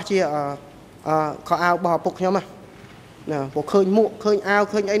បាស់ជាខោអាវរបស់ឪពុកខ្ញុំណាព្រោះឃើញមួកឃើញអាវ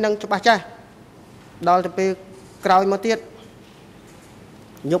ឃើញអីហ្នឹងច្បាស់ចាស់ដល់ទៅពេលក្រោយមកទៀត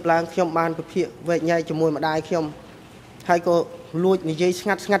យប់ឡើងខ្ញុំបានពិភាក្សាវែកញែកជាមួយម្ដាយខ្ញុំហើយក៏លួចនិយាយស្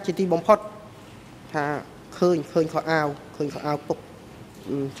ងាត់ជាទីបំផុតថាឃើញខោអាវពុក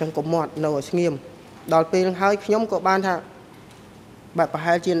អញ្ចឹងក៏មាត់នៅឲ្យស្ងៀមដល់ពេលហ្នឹងហើយខ្ញុំក៏បានថាបែបប្រ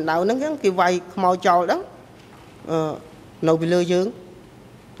ហែលជាដៅហ្នឹងគេវាយខ្មោចចោលហ្នឹងនៅពីលើយើង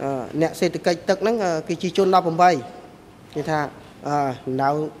អ្នកសេដ្ឋកិច្ចទឹកហ្នឹងគេជាជន18គេថាដៅ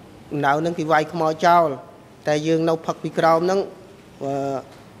ហ្នឹងគេវាយខ្មោចចោលតែយើងនៅផឹកពីក្រោមហ្នឹង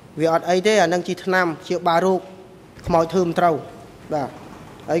វាអត់អីទេអានឹងជាថ្នាំជាបារោគខ្មោចធ្វើមិនត្រូវបាទ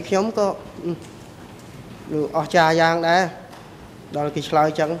ហើយខ្ញុំក៏អស់ចាយ៉ាងដែរដល់គេឆ្លើយ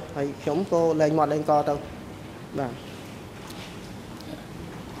ចឹងហើយខ្ញុំក៏លែងមាត់លែងកទៅបាទ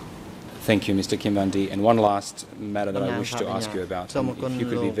Thank you, Mr. Kim Vanndy. And one last matter that I wish to ask you about, if you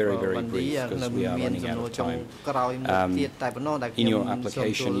could be very, very brief, because we are running out of time. In your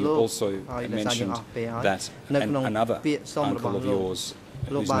application, you also mentioned that another uncle of yours,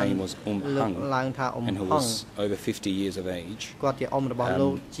 whose name was Hung, and who was over 50 years of age, was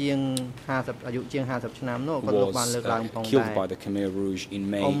killed by the Khmer Rouge in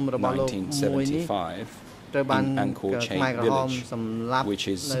May 1975. In Angkor Chai village, which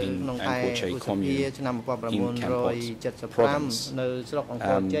is in Angkor Chai commune in Kampot province.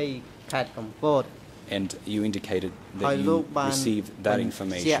 And you indicated that you received that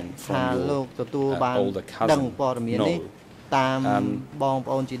information from your older cousin.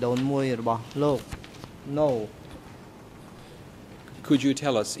 No. Could you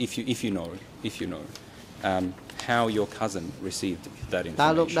tell us, if you know, how your cousin received that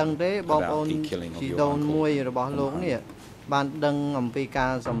information about the killing of your uncle? បានដឹងអំពីកា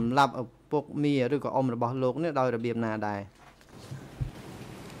រសម្លាប់ឪពុកមីឬក៏អ៊ំរបស់លោកនេះដោយរបៀបណាដែរ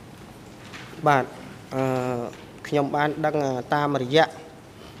បាទខ្ញុំបានដឹងតាមរយៈ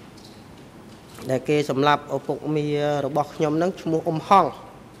ដែលគេសម្លាប់ឪពុកមីរបស់ខ្ញុំហ្នឹងឈ្មោះអ៊ំហង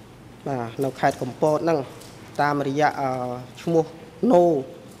បាទនៅខេត្តកំពតហ្នឹងតាមរយៈឈ្មោះណូ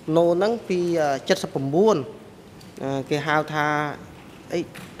ហ្នឹងពី79គេហៅថាអី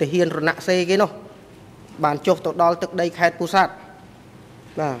ទាហានរណសេគេនោះបានចុះទៅដល់ទឹកដីខេត្តពោធិ៍សាត់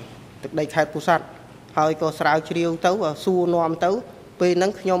បាទទឹកដីខេត្តពោធិ៍សាត់ហើយក៏ស្រាវជ្រាវទៅសួរនាំទៅពេលហ្នឹ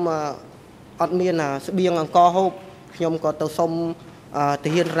ងខ្ញុំអត់មានស្បៀងអង្គហូបខ្ញុំក៏ទៅសុំទា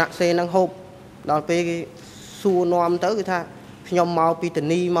ហានរណសេហ្នឹងហូបដល់ពេលគេសួរនាំទៅគឺថាខ្ញុំមកពីធា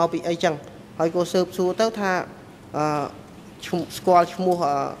នីមកពីអីចឹងហើយក៏ស៊ើបសួរទៅថាស្គាល់ឈ្មោះ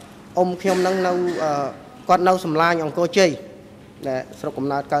អ៊ំខ្ញុំហ្នឹងនៅគាត់នៅសំឡាញអង្គរជ័យដែលស្រុកកំ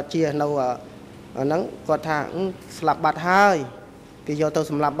ណើតកើតជានៅហ្នឹងគាត់ថាស្លាប់បាត់ហើយគេយកទៅ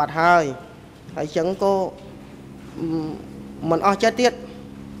សម្លាប់បាត់ហើយចឹងក៏មិនអស់ចិត្តទៀត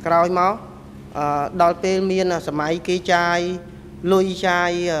ក្រោយមកដល់ពេលមានសម័យគេចាយលុយចា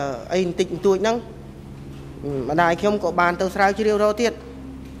យអីបន្តិចបន្តួចហ្នឹងម្ដាយខ្ញុំក៏បានទៅស្រាវជ្រាវរកទៀត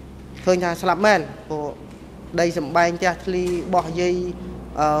ឃើញថាស្លាប់មែនព្រោះដីសម្បែងផ្ទះធ្លីបោះយាយ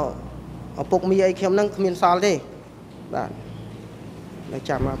ឪពុកមីអីខ្ញុំហ្នឹងគ្មានសល់ទេបាទនៅ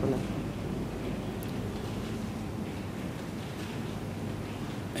ចាំមកប៉ុណ្ណឹង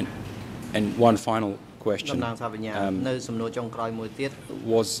And one final question.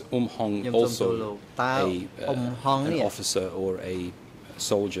 Was Hong also an officer or a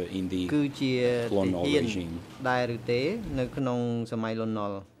soldier in the Lon Nol regime?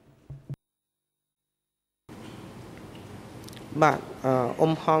 បាទ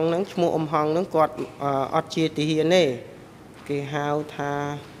អ៊ំហងហ្នឹងឈ្មោះអ៊ំហងហ្នឹងគាត់អត់ជាទាហានទេគេហៅថា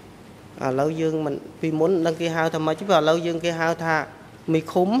ឥឡូវយើងមិនពីមុនដឹងគេហៅថាម៉េចទេឥឡូវយើងគេហៅថាមី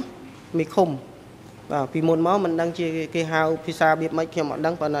ឃុំបាទពីមុនមកមិនដឹងជាគេហៅភាសារបៀបម៉េចខ្ញុំអត់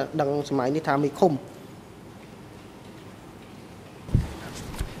ដឹងប៉ុន្តែដឹងសម័យនេះថាមីឃុំ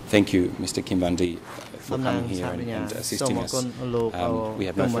Thank you, Mr. Kim Vanndy, for coming here and assisting us. We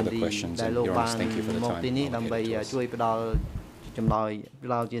have no further questions. And Your Honour, thank you for the time. ដើម្បីជួយផ្ដល់ចម្លើយផ្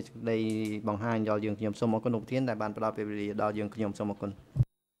ដល់ជាសេចក្តីបង្ហាញដល់យើងខ្ញុំសូមអរគុណលោកប្រធានដែលបានផ្ដល់ពេលវេលាដល់យើងខ្ញុំសូមអរគុណ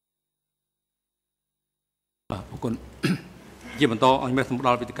អរគុណជាបន្តអង្គមេសម្ដ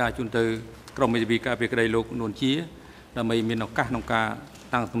ល់វិទ្យការជូនទៅក្រុមមេធាវីការពារក្តីលោកនួនជាដើម្បីមានឱកាសក្នុងការ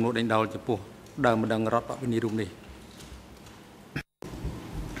តាំងសំណួរដេញដោលចំពោះដើមម្ដងរដ្ឋបព្វនីរូបនេះ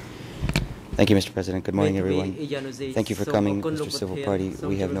Thank you, Mr. President. Good morning, everyone. Thank you for coming, Mr. Civil Party.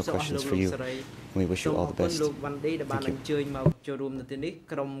 We have no questions for you. We wish you all the best. Thank you.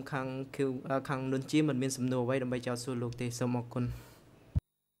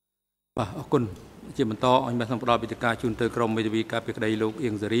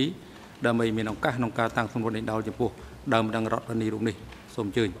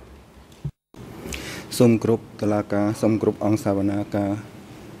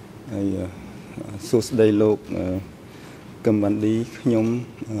 សួស្តីលោកកឹមវ៉ាន់ឌីខ្ញុំ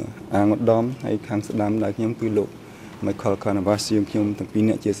អាងឧត្តមហើយខាងស្ដាំដែលខ្ញុំគឺលោក Michael Canavas យើងខ្ញុំទាំងពីរ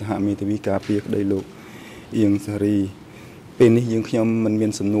អ្នកជាសហមេធាវីការពារក្តីលោកអៀងសារីពេលនេះយើងខ្ញុំមិនមា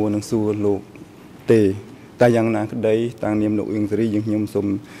នសំណួរនឹងសួរលោកទេតែយ៉ាងណាក្តីតាមនាមលោកអៀងសារីយើងខ្ញុំសូម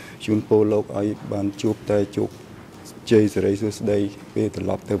ជូនពរលោកឲ្យបានជួបតែជោគជ័យសេរីសួស្តីពេលត្រ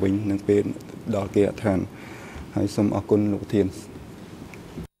ឡប់ទៅវិញនឹងពេលដល់គេអឋានហើយសូមអរគុណលោកប្រធាន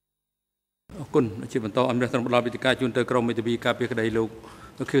គុណជាបន្តអំណរសម្រាប់វិទ្យការជូនទៅក្រុមមេធាវីការពារក្តីលោក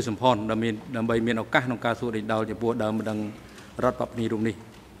ខៀវសំផនដើម្បីមានឱកាសក្នុងការសួរដេញដោលចំពោះដើមម្ដងរដ្ឋបព្វនីរូបនេះ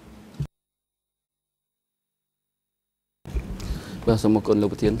បាទសូមអរគុណលោក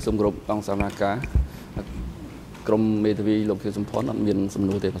ប្រធានសូមគោរពអង្គសមាជិកក្រុមមេធាវីលោកខៀវសំផនអត់មានសំ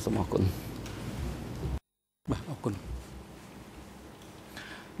ណួរទេបាទសូមអរគុណបាទអរគុណ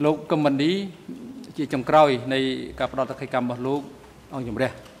លោកកឹមវ៉ាន់ឌីជាចុងក្រោយនៃការផ្ដល់តក្កកម្មរបស់លោកអង្គជំរះ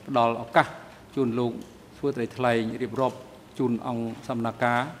ផ្ដល់ឱកាស ជួនលោកធ្វើត្រីថ្លែងរៀបរាប់ជូនអង្គសំណា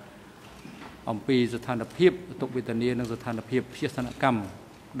ការអំពីស្ថានភាពទុកវេទនានិងស្ថានភាពជាសនកម្ម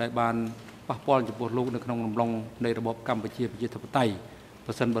ដែលបានប៉ះពាល់ចំពោះលោកនៅក្នុងអំឡុងនៃរបបកម្ពុជាប្រជាធិបតេយ្យ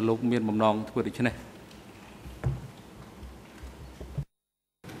ប្រសិនបើលោកមានបំណងធ្វើដូច្នេះ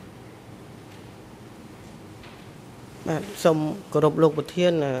បាទសូមគោរពលោកប្រធា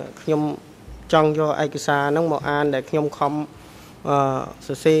នខ្ញុំចង់យកឯកសារហ្នឹងមកអានដែលខ្ញុំខំ ស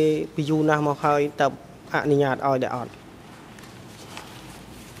រសេរពីយូរណាស់មកហើយតើអនុញ្ញាតឲ្យដែរអត់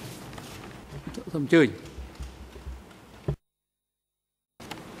សូមអញ្ជើញ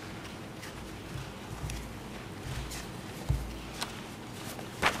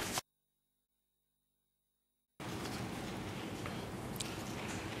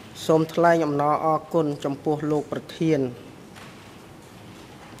សូមថ្លែងអំណរអគុណចំពោះលោកប្រធាន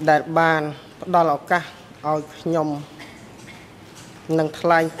ដែលបានផ្ដល់ឱកាសឲ្យខ្ញុំ នឹងថ្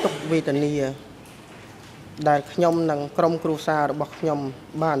លែងទុកវេទនាដែលខ្ញុំនិងក្រុមគ្រួសាររបស់ខ្ញុំ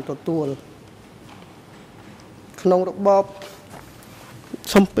បានទទួលក្នុងរបប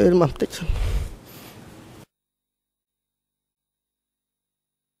សំពេលមកបន្តិច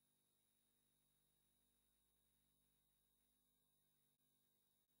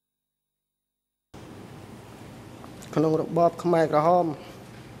ក្នុងរបបខ្មែរក្រហម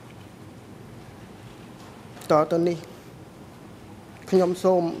តទៅនេះ ខ្ញុំ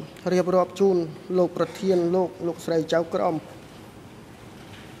សូមរៀបរាប់ជូនលោកប្រធានលោកស្រីចៅក្រម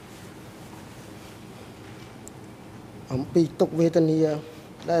អំពីទុក្ខវេទនា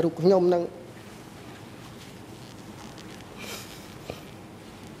ដែលរូបខ្ញុំនឹង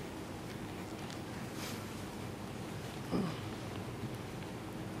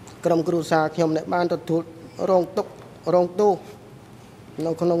ក្រុមគ្រួសារខ្ញុំដែលបានទទួលរងទុក្ខរងទោស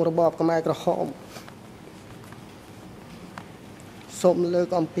នៅក្នុងរបបខ្មែរក្រហម សូមលើក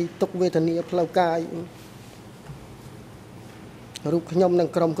អំពីទុក្ខវេទនាផ្លូវកាយរូបខ្ញុំនិង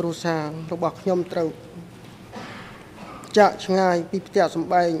ក្រុមគ្រួសាររបស់ខ្ញុំត្រូវចាកឆ្ងាយពីផ្ទះសម្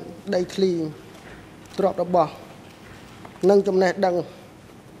បែងដីធ្លីទ្រព្យរបស់និងចំណេះដឹង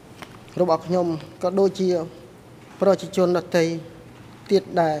របស់ខ្ញុំក៏ដូចជាប្រជាជនដទៃទៀត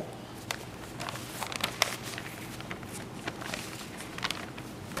ដែរ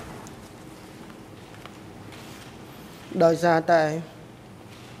ដោយសារតែ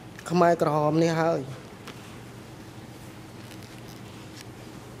ខ្មែរក្រហមនេះហើយ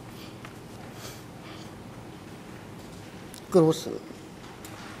ខ គ្រូ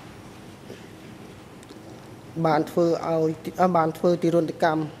បានធ្វើឲ្យបានធ្វើទីរន្តក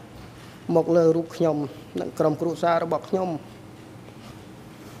ម្មមកលើរូបខ្ញុំនិងក្រុមគ្រួសាររបស់ខ្ញុំ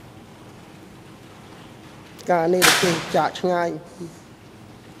ការនេះគឺចាក់ឆ្ងាយ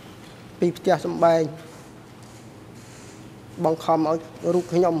ពីផ្ទះសម្បែងបង្ខំឲ្យរូប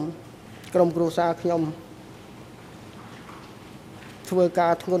ខ្ញុំក្រុមគ្រួសារខ្ញុំធ្វើកា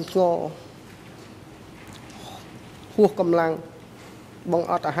រធ្ងន់ធ្ងរហួសកម្លាំងបង្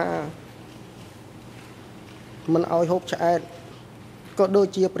អត់អាហារមិនឲ្យហូបឆ្អែតក៏ដូច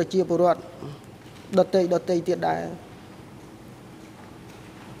ជាប្រជាពលរដ្ឋដទៃទៀតដែរ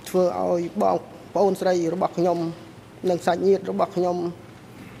ធ្វើឲ្យបងប្អូនស្រីរបស់ខ្ញុំនិងសាច់ញាតិរបស់ខ្ញុំ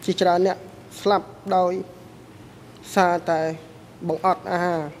ជាច្រើនអ្នកស្លាប់ដោយសារតែបង្អត់អា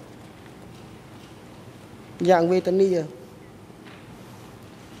ហារយ៉ាងវេទនា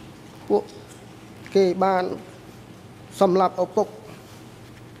ពួកគេបានសម្លាប់ឪពុក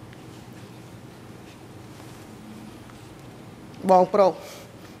បងប្រុស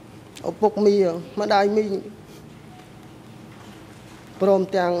ឪពុកមីម្ដាយមីងព្រម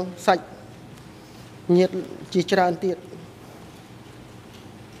ទាំងសាច់ញាតិជាច្រើនទៀត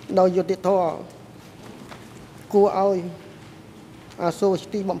ដោយយុត្តិធម៌គួរឲ្យអាសូរ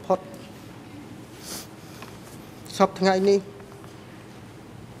ទីបំផុតសពថ្ងៃនេះ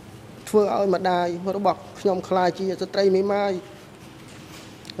ធ្វើឲ្យម្ដាយរបស់ខ្ញុំខ្លាចជាស្ត្រីមេម៉ាយ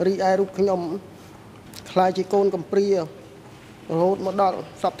រីឯរូបខ្ញុំខ្លាចជាកូនកំព្រារហូតមកដល់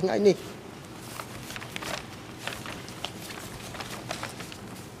សពថ្ងៃនេះ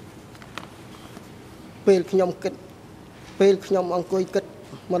ពេលខ្ញុំគិតពេលខ្ញុំអង្គុយគិត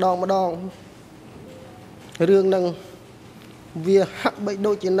ម្ដងរឿងនឹងវាហាក់បី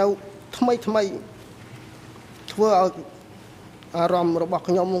ដូចជានៅថ្មីធ្វើឲ្យអារម្មណ៍របស់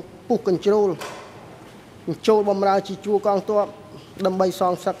ខ្ញុំពុះកញ្ជ្រោលចូលបំរើជាជួរកងទ័ពដើម្បីស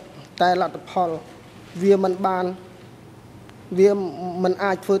ងសឹកតែលទ្ធផលវាមិន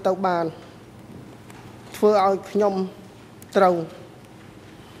អាចធ្វើទៅបានធ្វើឲ្យខ្ញុំត្រូវ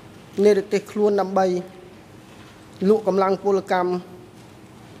និរទេសខ្លួនដើម្បីលក់កម្លាំងពលកម្ម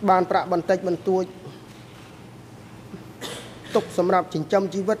បានប្រាក់បន្តិចបន្តួចទុកសម្រាប់ចិញ្ចឹម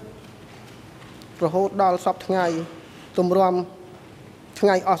ជីវិតរហូតដល់សពថ្ងៃទម្រាំថ្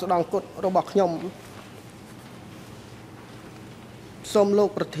ងៃអស់ស្ដង់គុតរបស់ខ្ញុំសូមលោក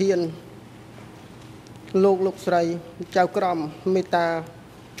ប្រធានលោកស្រីចៅក្រមមេត្តា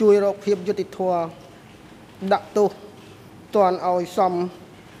ជួយរកភាពយុត្តិធម៌ដាក់ទោសទាន់ឲ្យសម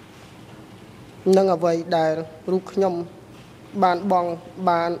នឹងអ្វីដែលរូបខ្ញុំបាន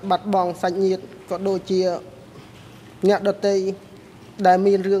បាត់បង់សាច់ញាតិក៏ដូចជាអ្នកដទៃដែល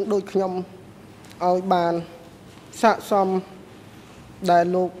មានរឿងដូចខ្ញុំឲ្យបានស័ក្តិសមដែល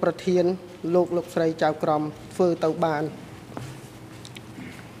លោកប្រធានលោកស្រីចៅក្រមធ្វើទៅបាន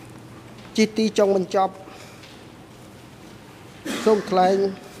ជាទីចុងបញ្ចប់សូមថ្លែង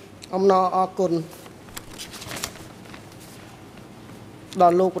អំណរអគុណដ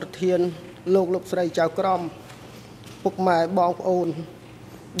ល់លោកប្រធានលោកស្រីចៅក្រមពុកម៉ែបងប្អូន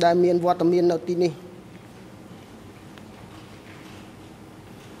ដែលមានវត្តមាននៅទីនេះ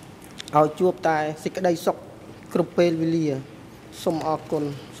ឲ្យជួបតែសេចក្តីសុខគ្រប់ពេលវេលាសូមអរគុណ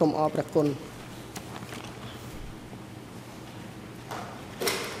សូមអរព្រះគុណ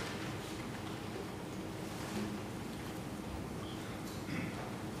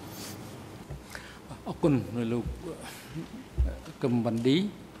អរគុណលោកកឹមវណ្ឌីឥ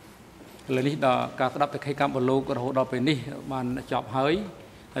ឡូវនេះដល់ការស្ដាប់តែកិច្ចកម្មរបស់លោករហូតដល់ពេលនេះបានចប់ហើយ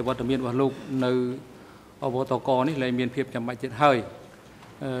វត្តមានរបស់លោកនៅអវតកនេះលែងមានភាពចាំបាច់ទៀតហើយ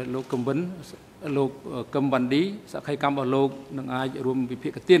លោកកឹមវណ្ឌីសក្ខីកម្មរបស់លោកនឹងអាចរួមវិភា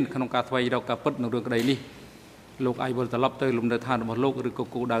គទានក្នុងការស្វែងរកការពិតនៅរឿងក្តីនេះលោកអាចវិលត្រឡប់ទៅលំនៅឋានរបស់លោកឬក៏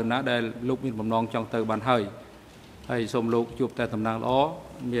គោលដៅណាដែលលោកមានបំណងចង់ទៅបានហើយសូមលោកជួបតែតំណាងល្អ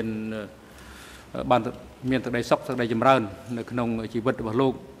មានទឹកដីសុខទឹកដីចម្រើននៅក្នុងជីវិតរបស់លោ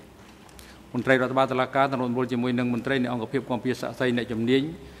កមន្ត្រីរដ្ឋបាលតុលាការទទួលរំជាមួយនឹងមន្ត្រីនៃអង្គភាពគាំពារស័ក្តិសិទ្ធិអ្នកជំនាញ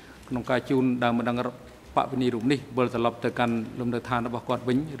ក្នុងការជូនដើមម្ដងបព្វនីរូបនេះវិលត្រឡប់ទៅកាន់លំនៅឋានរបស់គាត់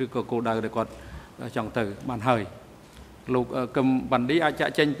វិញឬក៏គោលដៅដែលគាត់ចង់ទៅបានហើយលោកកឹមវណ្ឌីអាចចា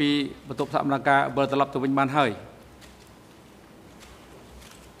ក់ចេញពីបន្ទប់សមនការវិលត្រឡប់ទៅវិញបានហើយ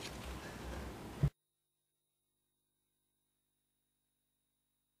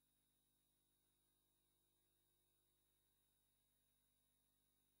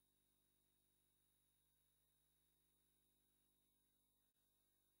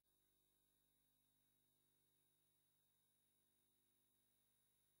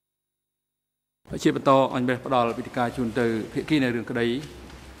ជាបន្តអញ្ញផ្ដល់វិធីការជូនទៅភាគីនៅរឿងក្តី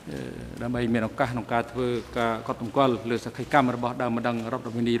ដើម្បីមានឱកាសក្នុងការធ្វើការកត់សម្គាល់លើសក្ខីកម្មរបស់ដើមម្ដងរដ្ឋ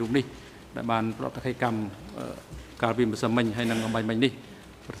វិនីរូបនេះដែលបានប្រតិស័យកម្មកាលពីម្សិលមិញហើយនឹងអំបញ្ញមិញនេះ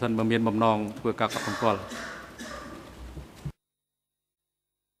ប្រសិនបើមានបំណងធ្វើការកត់សម្គាល់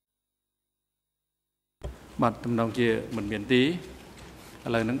បាទតំណងជាមិនមានទីឥ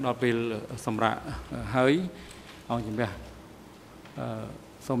ឡូវហ្នឹងដល់ពេលសម្រាប់ហើយអង្គជំរះ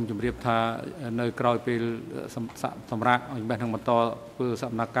សូមជម្រាបថានៅក្រោយពេលសម្រាប់អង្គជំរះនឹងបន្តធ្វើសក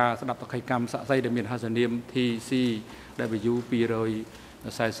ម្មភាពស្ដាប់សក្ខីកម្មសាក់សីដែលមានហៅនាម TCW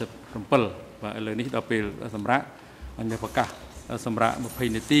 247បាទឥឡូវនេះដល់ពេលសម្រាប់អង្គប្រកាសសម្រាប់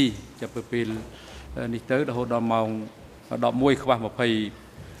20នាទីចាប់ពីពេលនេះទៅរហូតដល់ម៉ោង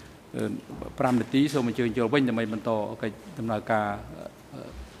11:25 នាទីសូមអញ្ជើញចូលវិញដើម្បីបន្តកិច្ចដំណើរការ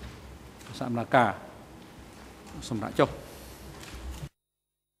សកម្មភាពសម្រាប់ចុះ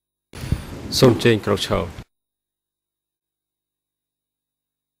សូមអញ្ជើញក្រោកឈរ